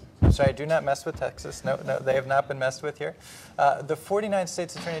statement. Sorry, do not mess with Texas. No, they have not been messed with here. The 49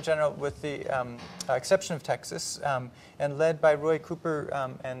 states attorney general, with the exception of Texas, and led by Roy Cooper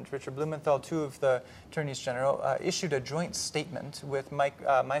and Richard Blumenthal, two of the attorneys general, issued a joint statement with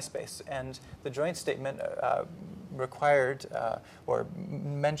MySpace. And the joint statement required or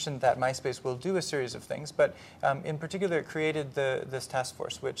mentioned that MySpace will do a series of things, but in particular it created this task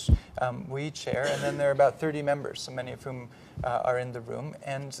force, which we chair, and then there are about 30 members, so many of whom are in the room,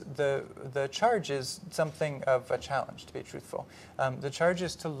 and the charge is something of a challenge, to be truthful. The charge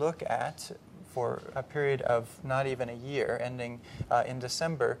is to look at, for a period of not even a year, ending in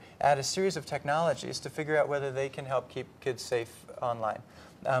December, at a series of technologies to figure out whether they can help keep kids safe online.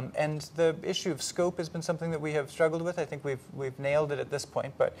 And the issue of scope has been something that we have struggled with. I think we've nailed it at this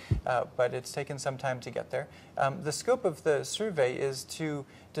point, but it's taken some time to get there. The scope of the survey is to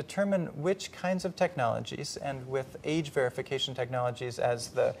determine which kinds of technologies, and with age verification technologies as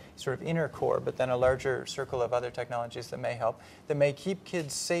the sort of inner core, but then a larger circle of other technologies that may help, that may keep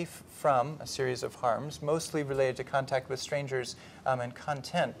kids safe from a series of harms, mostly related to contact with strangers and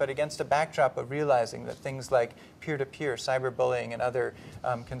content, but against a backdrop of realizing that things like peer-to-peer, cyberbullying, and other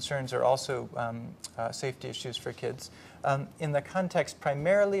concerns are also safety issues for kids. In the context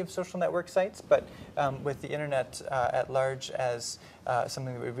primarily of social network sites, but with the internet at large as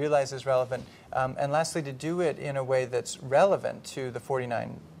something that we realize is relevant. And lastly, to do it in a way that's relevant to the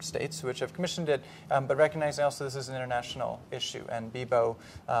 49 states which have commissioned it, but recognizing also this is an international issue, and BIBO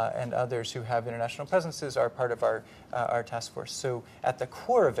and others who have international presences are part of our task force. So at the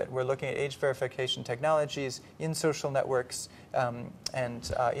core of it, we're looking at age verification technologies in social networks and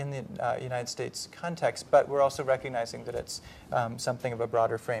in the United States context, but we're also recognizing that it's something of a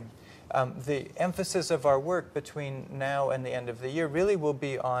broader frame. The emphasis of our work between now and the end of the year really will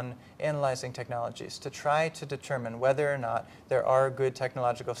be on analyzing technologies to try to determine whether or not there are good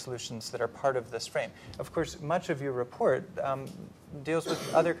technological solutions that are part of this frame. Of course, much of your report deals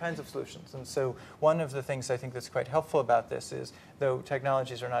with other kinds of solutions. And so one of the things I think that's quite helpful about this is, though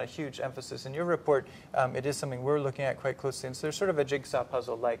technologies are not a huge emphasis in your report, it is something we're looking at quite closely. And so there's sort of a jigsaw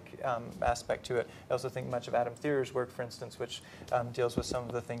puzzle-like aspect to it. I also think much of Adam Thier's work, for instance, which deals with some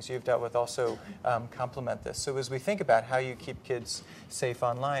of the things you've dealt with, also complement this. So as we think about how you keep kids safe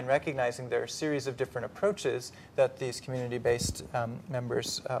online, recognizing there are a series of different approaches that these community-based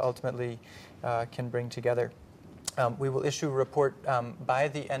members ultimately can bring together. We will issue a report by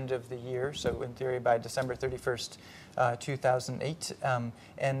the end of the year, so in theory by December 31st, 2008.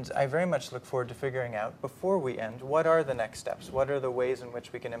 And I very much look forward to figuring out, before we end, what are the next steps? What are the ways in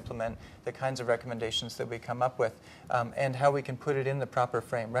which we can implement the kinds of recommendations that we come up with, and how we can put it in the proper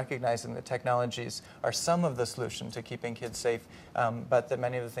frame, recognizing that technologies are some of the solution to keeping kids safe, but that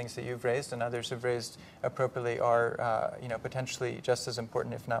many of the things that you've raised and others have raised appropriately are potentially just as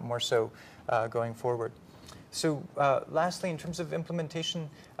important, if not more so, going forward. So lastly, in terms of implementation,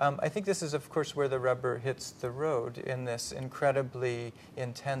 I think this is, of course, where the rubber hits the road in this incredibly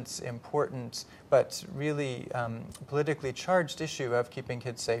intense, important, but really politically charged issue of keeping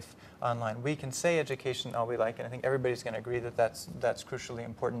kids safe online. We can say education all we like, and I think everybody's going to agree that that's crucially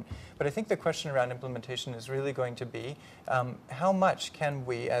important. But I think the question around implementation is really going to be, how much can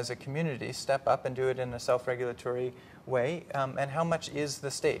we as a community step up and do it in a self-regulatory way, and how much is the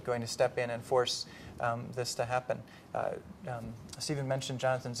state going to step in and force this to happen? Stephen mentioned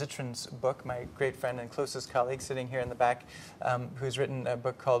Jonathan Zittrain's book, my great friend and closest colleague sitting here in the back, who's written a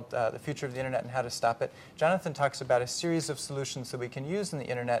book called The Future of the Internet and How to Stop It. Jonathan talks about a series of solutions that we can use in the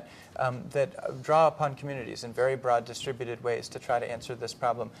Internet that draw upon communities in very broad distributed ways to try to answer this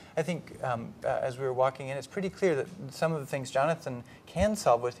problem. I think as we were walking in, it's pretty clear that some of the things Jonathan can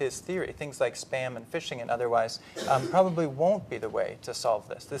solve with his theory, things like spam and phishing and otherwise, probably won't be the way to solve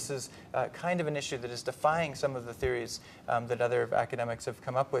this. This is kind of an issue that is defying some of the theories that other academics have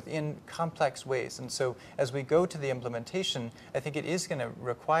come up with in complex ways. And so as we go to the implementation, I think it is going to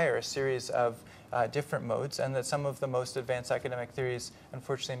require a series of different modes, and that some of the most advanced academic theories,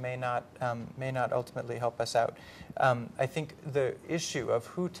 unfortunately, may not ultimately help us out. I think the issue of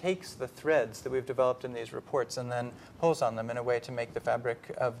who takes the threads that we've developed in these reports and then pulls on them in a way to make the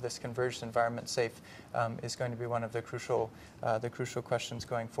fabric of this converged environment safe is going to be one of the crucial questions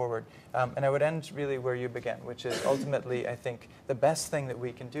going forward. And I would end really where you began, which is ultimately, I think, the best thing that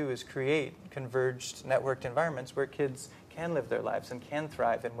we can do is create converged, networked environments where kids can live their lives and can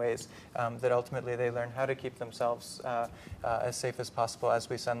thrive in ways that ultimately they learn how to keep themselves as safe as possible as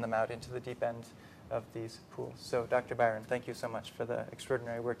we send them out into the deep end of these pools. So Dr. Byron, thank you so much for the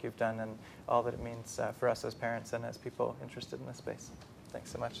extraordinary work you've done and all that it means for us as parents and as people interested in this space.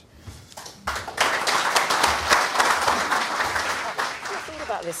 Thanks so much. I thought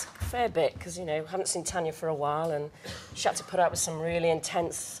about this a fair bit because, I haven't seen Tanya for a while, and she had to put up with some really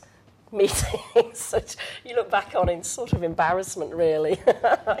intense meetings that you look back on in sort of embarrassment, really,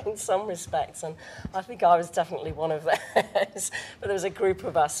 in some respects. And I think I was definitely one of those. But there was a group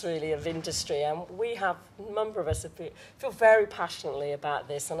of us, really, of industry, and we have, a number of us feel very passionately about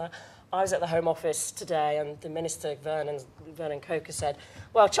this. And I was at the Home Office today, and the Minister, Vernon Coker, said,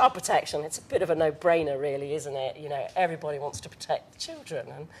 well, child protection, it's a bit of a no-brainer, really, isn't it? Everybody wants to protect the children,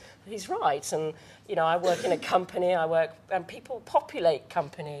 and he's right. And, I work in a company, and people populate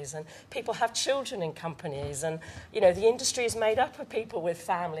companies, and people have children in companies, and, the industry is made up of people with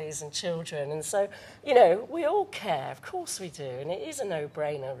families and children, and so, we all care, of course we do, and it is a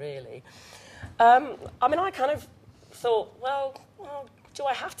no-brainer, really. I kind of thought, well, do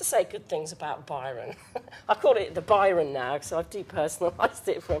I have to say good things about Byron? I call it the Byron now, because I've depersonalised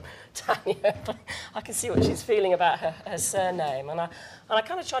it from Tanya. I can see what she's feeling about her surname. And I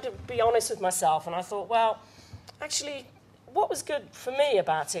kind of tried to be honest with myself, and I thought, well, actually, what was good for me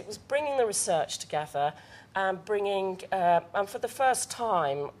about it was bringing the research together and and for the first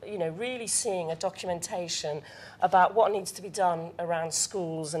time, really seeing a documentation about what needs to be done around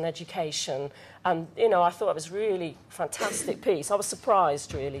schools and education. And, I thought it was really fantastic piece. I was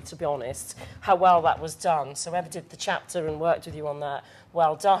surprised, really, to be honest, how well that was done. So whoever did the chapter and worked with you on that,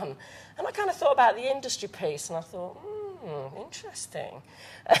 well done. And I kind of thought about the industry piece, and I thought, interesting.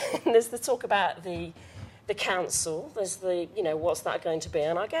 And there's the talk about the council, there's the, what's that going to be?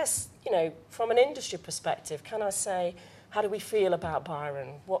 And I guess, from an industry perspective, can I say, how do we feel about Byron?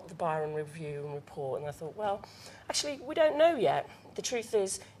 What the Byron review and report? And I thought, well, actually, we don't know yet. The truth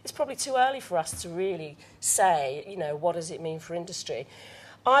is, it's probably too early for us to really say, what does it mean for industry?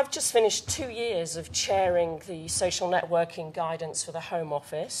 I've just finished 2 years of chairing the social networking guidance for the Home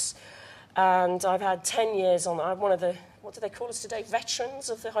Office. And I've had 10 years on, I'm one of the, what do they call us today, veterans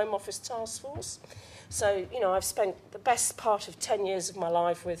of the Home Office Task Force. So, you know, I've spent the best part of 10 years of my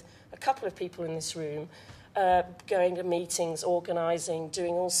life with a couple of people in this room, going to meetings, organising,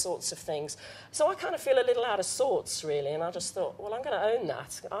 doing all sorts of things. So I kind of feel a little out of sorts, really, and I just thought, well, I'm going to own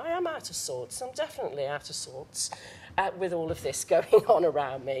that. I am out of sorts. I'm definitely out of sorts with all of this going on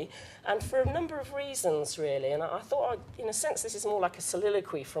around me, and for a number of reasons, really. And I thought, in a sense, this is more like a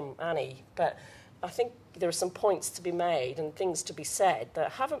soliloquy from Annie, but I think there are some points to be made and things to be said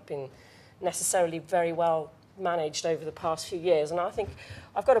that haven't been necessarily very well managed over the past few years. And I think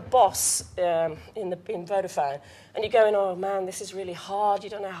I've got a boss in Vodafone, and you're going, oh man, this is really hard. You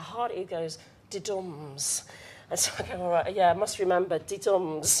don't know how hard it is. He goes, didums. And so I go, all right, yeah, I must remember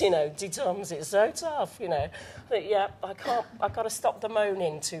didums, you know, didums, it's so tough, you know. But yeah, I've got to stop the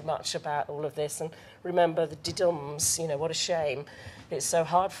moaning too much about all of this and remember the didums, you know, what a shame. It's so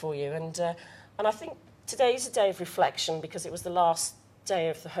hard for you. And I think today's a day of reflection because it was the last day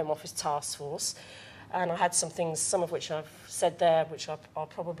of the Home Office Task Force. And I had some things, some of which I've said there, which I'll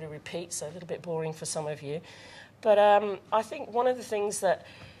probably repeat, so a little bit boring for some of you. But I think one of the things that,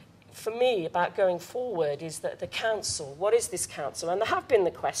 for me, about going forward is that the council, what is this council? And there have been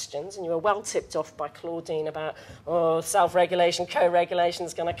the questions, and you were well tipped off by Claudine about, oh, self-regulation, co-regulation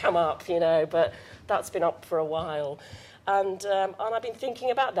is going to come up, you know, but that's been up for a while. And I've been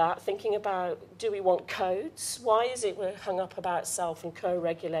thinking about that, thinking about, do we want codes? Why is it we're hung up about self and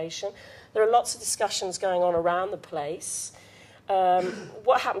co-regulation? There are lots of discussions going on around the place.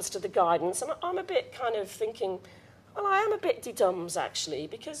 What happens to the guidance? And I'm a bit kind of thinking, well, I am a bit de-dums, actually,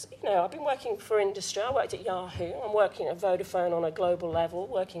 because, you know, I've been working for industry. I worked at Yahoo. I'm working at Vodafone on a global level,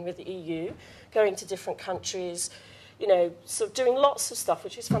 working with the EU, going to different countries, you know, sort of doing lots of stuff,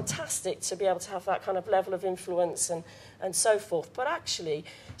 which is fantastic to be able to have that kind of level of influence and so forth. But actually,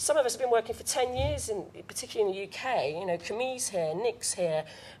 some of us have been working for 10 years, particularly in the UK, you know, Camille's here, Nick's here,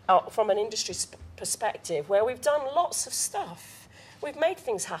 from an industry perspective, where we've done lots of stuff. We've made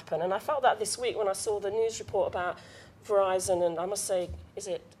things happen, and I felt that this week when I saw the news report about Verizon and, I must say, is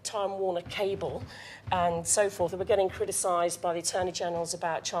it Time Warner Cable and so forth, that were getting criticised by the Attorney Generals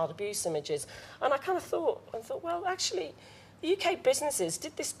about child abuse images. And I kind of thought, well, actually, the UK businesses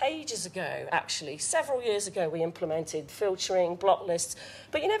did this ages ago, actually. Several years ago, we implemented filtering, block lists,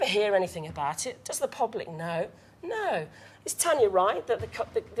 but you never hear anything about it. Does the public know? No. Is Tanya right that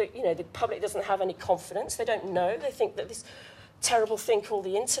the public doesn't have any confidence? They don't know. They think that this terrible thing called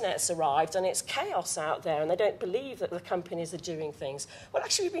the internet's arrived and it's chaos out there and they don't believe that the companies are doing things. Well,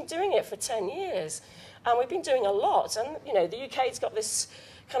 actually, we've been doing it for 10 years and we've been doing a lot. And, you know, the UK's got this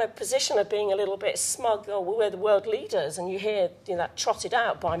kind of position of being a little bit smug, oh, well, we're the world leaders, and you hear, you know, that trotted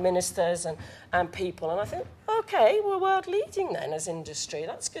out by ministers and people. And I think, OK, we're world leading then as industry.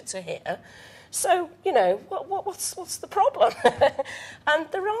 That's good to hear. So, you know, what's the problem? And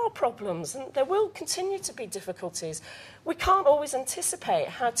there are problems, and there will continue to be difficulties. We can't always anticipate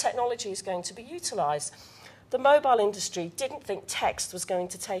how technology is going to be utilised. The mobile industry didn't think text was going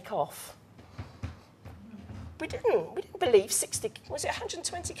to take off. We didn't believe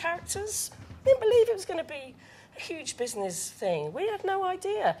 120 characters? We didn't believe it was going to be a huge business thing. We had no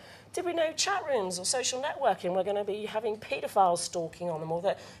idea. Did we know chat rooms or social networking were going to be having paedophiles stalking on them, or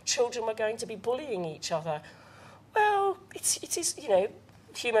that children were going to be bullying each other? Well, it is, you know,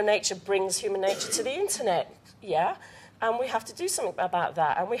 human nature brings human nature to the internet, yeah? And we have to do something about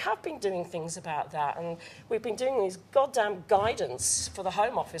that. And we have been doing things about that. And we've been doing these goddamn guidance for the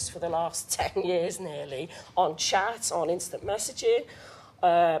Home Office for the last 10 years nearly, on chat, on instant messaging,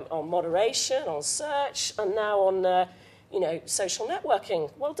 on moderation, on search, and now on, you know, social networking.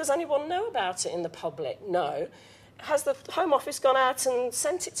 Well, does anyone know about it in the public? No. Has the Home Office gone out and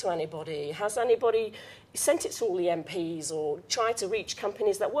sent it to anybody? Has anybody sent it to all the MPs or tried to reach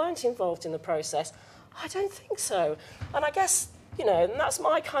companies that weren't involved in the process? I don't think so. And I guess, you know, and that's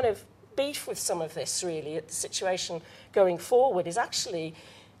my kind of beef with some of this, really, the situation going forward, is actually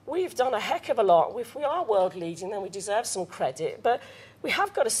we've done a heck of a lot. If we are world leading, then we deserve some credit. But we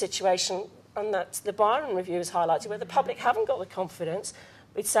have got a situation, and that the Byron review has highlighted, where the public haven't got the confidence.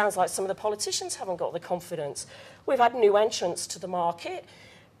 It sounds like some of the politicians haven't got the confidence. We've had new entrants to the market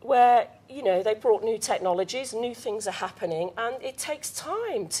where, you know, they brought new technologies, new things are happening, and it takes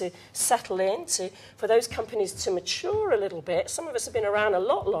time to settle in, for those companies to mature a little bit. Some of us have been around a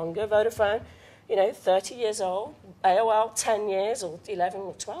lot longer. Vodafone, you know, 30 years old. AOL, 10 years, or 11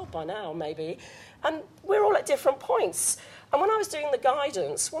 or 12 by now, maybe. And we're all at different points. And when I was doing the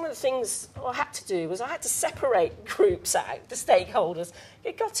guidance, one of the things I had to do was I had to separate groups out, the stakeholders.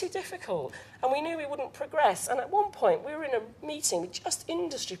 It got too difficult, and we knew we wouldn't progress. And at one point, we were in a meeting with just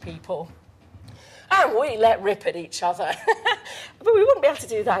industry people. and we let rip at each other. But we wouldn't be able to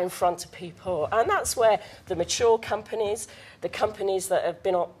do that in front of people. And that's where the mature companies, the companies that have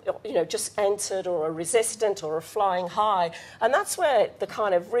been, just entered or are resistant or are flying high, and that's where the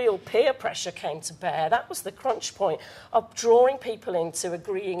kind of real peer pressure came to bear. That was the crunch point of drawing people into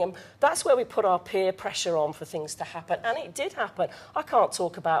agreeing, and that's where we put our peer pressure on for things to happen. And it did happen. I can't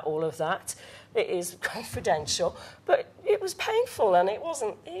talk about all of that. It is confidential, but it was painful, and it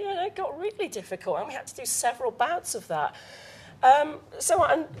wasn't, it got really difficult, and we had to do several bouts of that.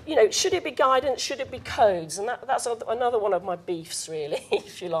 Should it be guidance? Should it be codes? And that's another one of my beefs, really,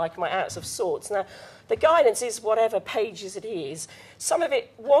 if you like, my outs of sorts. Now, the guidance is whatever pages it is. Some of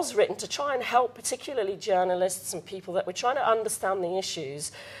it was written to try and help particularly journalists and people that were trying to understand the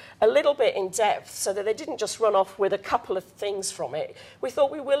issues a little bit in depth so that they didn't just run off with a couple of things from it. We thought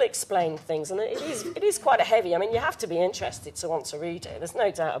we will explain things, and it is quite a heavy. I mean, you have to be interested to want to read it. There's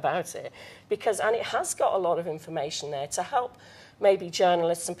no doubt about it. And it has got a lot of information there to help maybe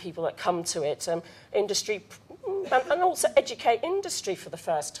journalists and people that come to it, industry, and also educate industry for the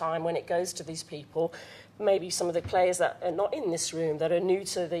first time when it goes to these people. Maybe some of the players that are not in this room, that are new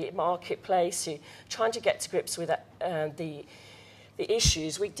to the marketplace, who trying to get to grips with the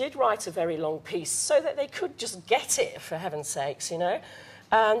issues. We did write a very long piece so that they could just get it, for heaven's sakes,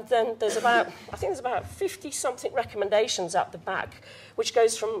 And then there's about 50-something recommendations at the back, which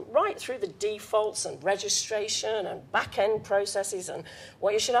goes from right through the defaults and registration and back-end processes and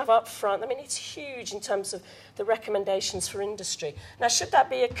what you should have up front. I mean, it's huge in terms of the recommendations for industry. Now, should that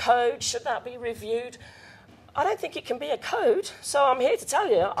be a code? Should that be reviewed? I don't think it can be a code. So I'm here to tell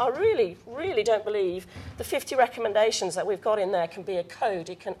you, I really, really don't believe the 50 recommendations that we've got in there can be a code.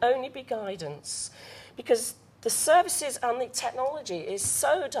 It can only be guidance, because the services and the technology is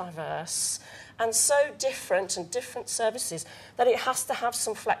so diverse and so different, and different services, that it has to have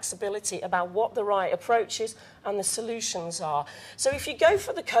some flexibility about what the right approach is and the solutions are. So if you go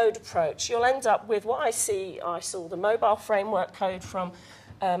for the code approach, you'll end up with what I saw the mobile framework code from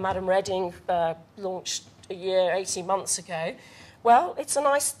Madam Redding, launched a year, 18 months ago. Well, it's a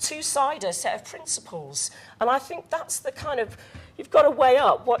nice two-sided set of principles. And I think that's the kind of, you've got to weigh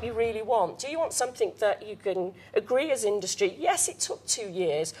up what you really want. Do you want something that you can agree as industry? Yes, it took 2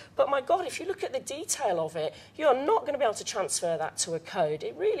 years, but my God, if you look at the detail of it, you're not going to be able to transfer that to a code.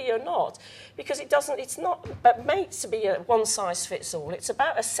 It really you're not, because it's not made to be a one-size-fits-all. It's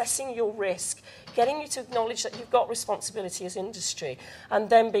about assessing your risk, getting you to acknowledge that you've got responsibility as industry, and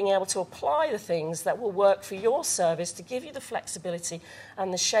then being able to apply the things that will work for your service to give you the flexibility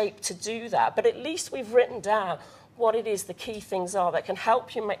and the shape to do that. But at least we've written down what it is the key things are that can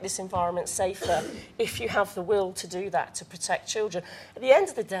help you make this environment safer if you have the will to do that, to protect children. At the end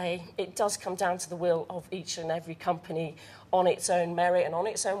of the day, it does come down to the will of each and every company on its own merit and on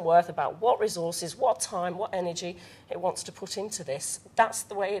its own worth about what resources, what time, what energy it wants to put into this. That's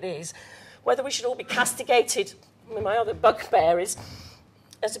the way it is. Whether we should all be castigated, my other bugbear is,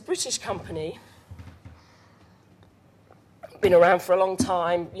 as a British company, been around for a long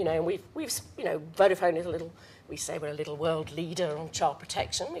time, we've Vodafone is we say we're a little world leader on child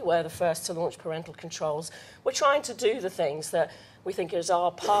protection. We were the first to launch parental controls. We're trying to do the things that we think is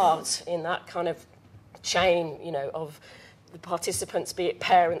our part in that kind of chain, of the participants, be it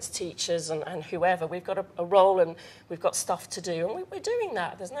parents, teachers, and whoever. We've got a role and we've got stuff to do, and we're doing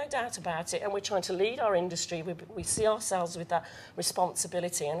that. There's no doubt about it, and we're trying to lead our industry. We see ourselves with that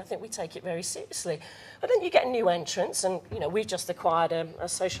responsibility, and I think we take it very seriously. But then you get new entrants, and we've just acquired a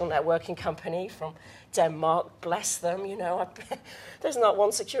social networking company from Denmark. Bless them, there's not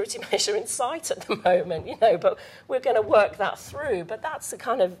one security measure in sight at the moment, but we're going to work that through. But that's the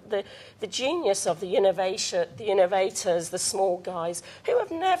kind of the genius of the innovators, the small guys who have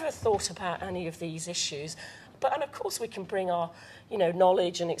never thought about any of these issues. And of course we can bring our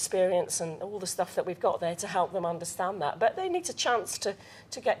knowledge and experience and all the stuff that we've got there to help them understand that. But they need a chance to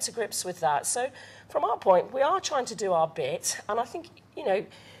get to grips with that. So from our point, we are trying to do our bit. And I think,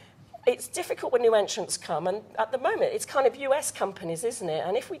 it's difficult when new entrants come. And at the moment, it's kind of US companies, isn't it?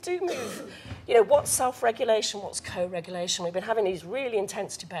 And if we do move, what's self-regulation, what's co-regulation? We've been having these really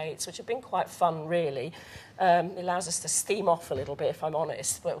intense debates, which have been quite fun, really. It allows us to steam off a little bit, if I'm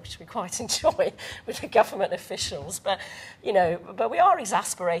honest, which we quite enjoy with the government officials. But we are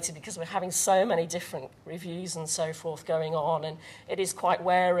exasperated because we're having so many different reviews and so forth going on, and it is quite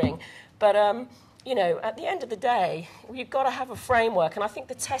wearing. But you know, at the end of the day, you've got to have a framework. And I think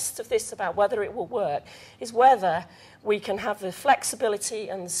the test of this about whether it will work is whether we can have the flexibility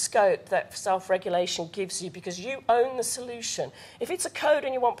and the scope that self-regulation gives you, because you own the solution. If it's a code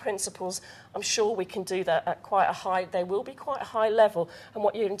and you want principles, I'm sure we can do that at quite a high, they will be quite a high level. And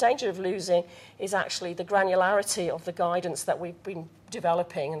what you're in danger of losing is actually the granularity of the guidance that we've been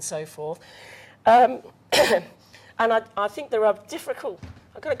developing and so forth. And I think there are difficult,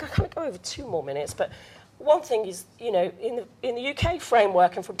 I'm going to kind of go over 2 more minutes, but one thing is, you know, in the UK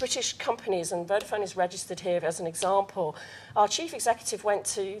framework and for British companies, and Vodafone is registered here as an example, our chief executive went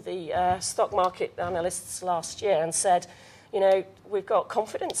to the stock market analysts last year and said, you know, we've got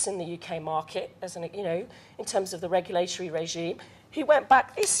confidence in the UK market, as an, you know, in terms of the regulatory regime. He went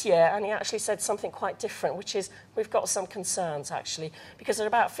back this year and he actually said something quite different, which is we've got some concerns, actually, because there are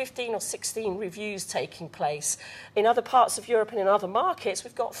about 15 or 16 reviews taking place. In other parts of Europe and in other markets,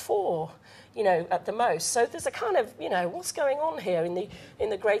 we've got 4, you know, at the most. So there's a kind of, you know, what's going on here in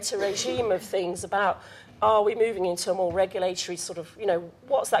the greater regime of things about, are we moving into a more regulatory sort of, you know,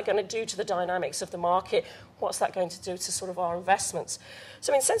 what's that going to do to the dynamics of the market? What's that going to do to sort of our investments?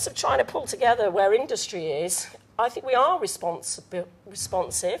 So in the sense of trying to pull together where industry is, I think we are responsive.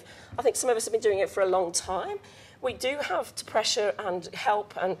 I think some of us have been doing it for a long time. We do have to pressure and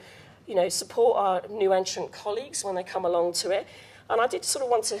help and, you know, support our new entrant colleagues when they come along to it. And I did sort of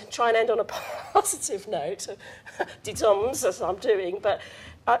want to try and end on a positive note, ditums, as I'm doing, but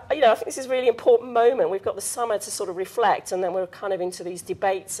you know, I think this is a really important moment. We've got the summer to sort of reflect, and then we're kind of into these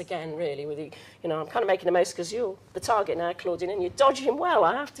debates again, really. With the, you know, I'm kind of making the most because you're the target now, Claudine, and you're dodging well,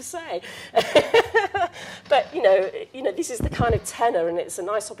 I have to say. But you know, this is the kind of tenor, and it's a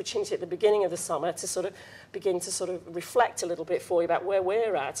nice opportunity at the beginning of the summer to sort of begin to sort of reflect a little bit for you about where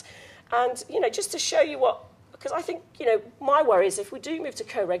we're at, and you know, just to show you what. Because I think, you know, my worry is if we do move to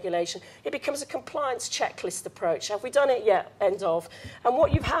co-regulation, it becomes a compliance checklist approach. Have we done it yet? End of. And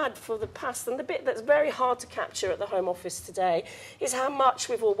what you've had for the past, and the bit that's very hard to capture at the Home Office today, is how much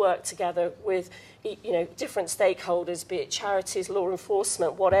we've all worked together with, you know, different stakeholders, be it charities, law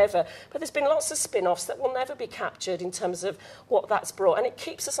enforcement, whatever. But there's been lots of spin-offs that will never be captured in terms of what that's brought. And it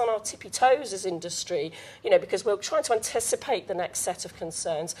keeps us on our tippy toes as industry, you know, because we're trying to anticipate the next set of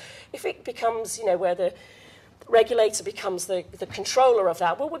concerns. If it becomes, you know, where the regulator becomes the controller of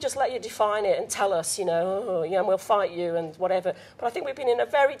that, well, we'll just let you define it and tell us, you know, oh, yeah, and we'll fight you and whatever. But I think we've been in a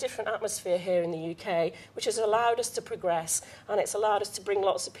very different atmosphere here in the UK, which has allowed us to progress, and it's allowed us to bring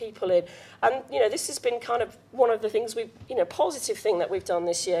lots of people in. And, you know, this has been kind of one of the things we've, you know, positive thing that we've done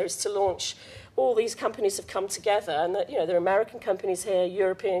this year is to launch. All these companies have come together, and that, you know, there are American companies here,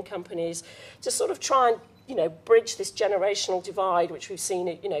 European companies, to sort of try and, you know, bridge this generational divide, which we've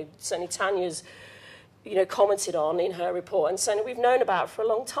seen, you know, certainly Tanya's, you know, commented on in her report, and certainly we've known about for a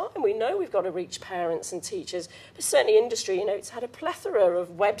long time. We know we've got to reach parents and teachers, but certainly industry, you know, it's had a plethora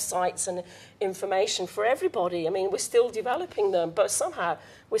of websites and information for everybody. I mean, we're still developing them, but somehow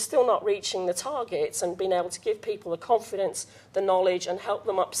we're still not reaching the targets and being able to give people the confidence, the knowledge, and help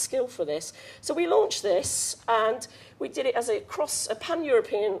them upskill for this. So we launched this, and we did it as a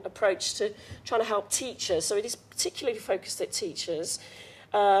pan-European approach to trying to help teachers. So it is particularly focused at teachers,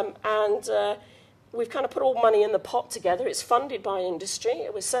 we've kind of put all money in the pot together. It's funded by industry.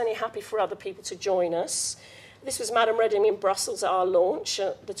 We're certainly happy for other people to join us. This was Madam Redding in Brussels at our launch,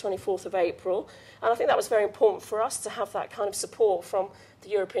 the 24th of April. And I think that was very important for us to have that kind of support from the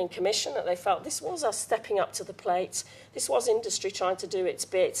European Commission, that they felt this was us stepping up to the plate. This was industry trying to do its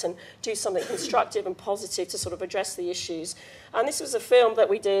bit and do something constructive and positive to sort of address the issues. And this was a film that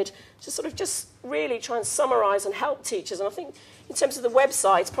we did to sort of just really try and summarise and help teachers. And I think in terms of the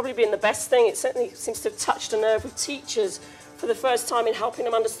website, it's probably been the best thing. It certainly seems to have touched a nerve with teachers for the first time in helping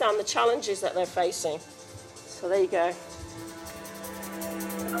them understand the challenges that they're facing. So there you go.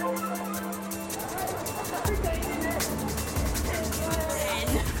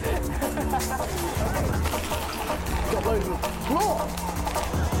 Got loads of floor.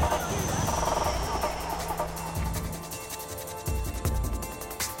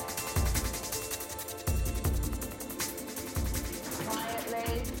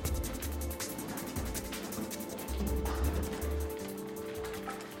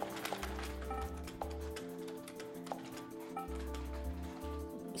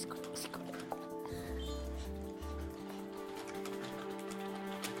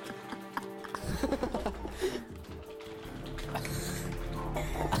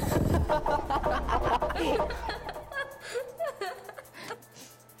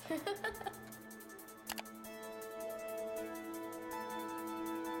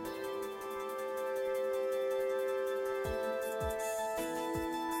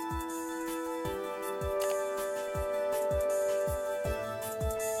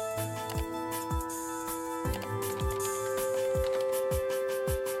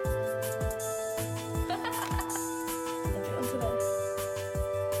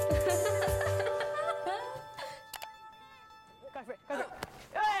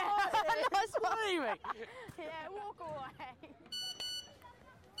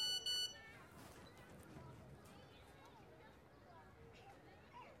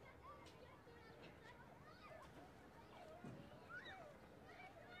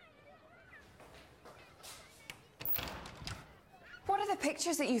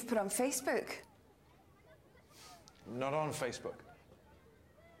 pictures that you've put on Facebook. Not on Facebook.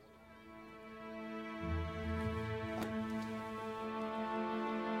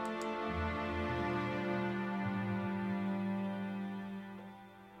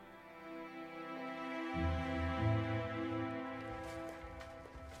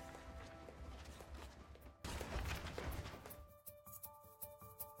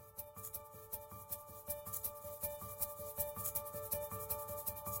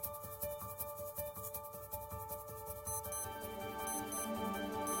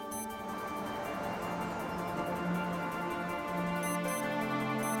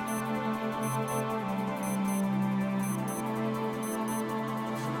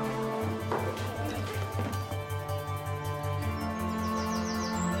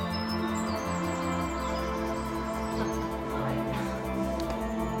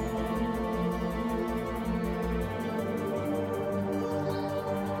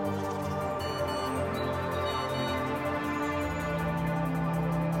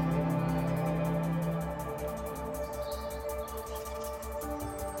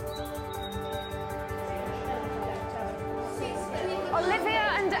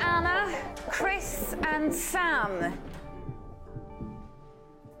 Olivia and Anna, Chris and Sam.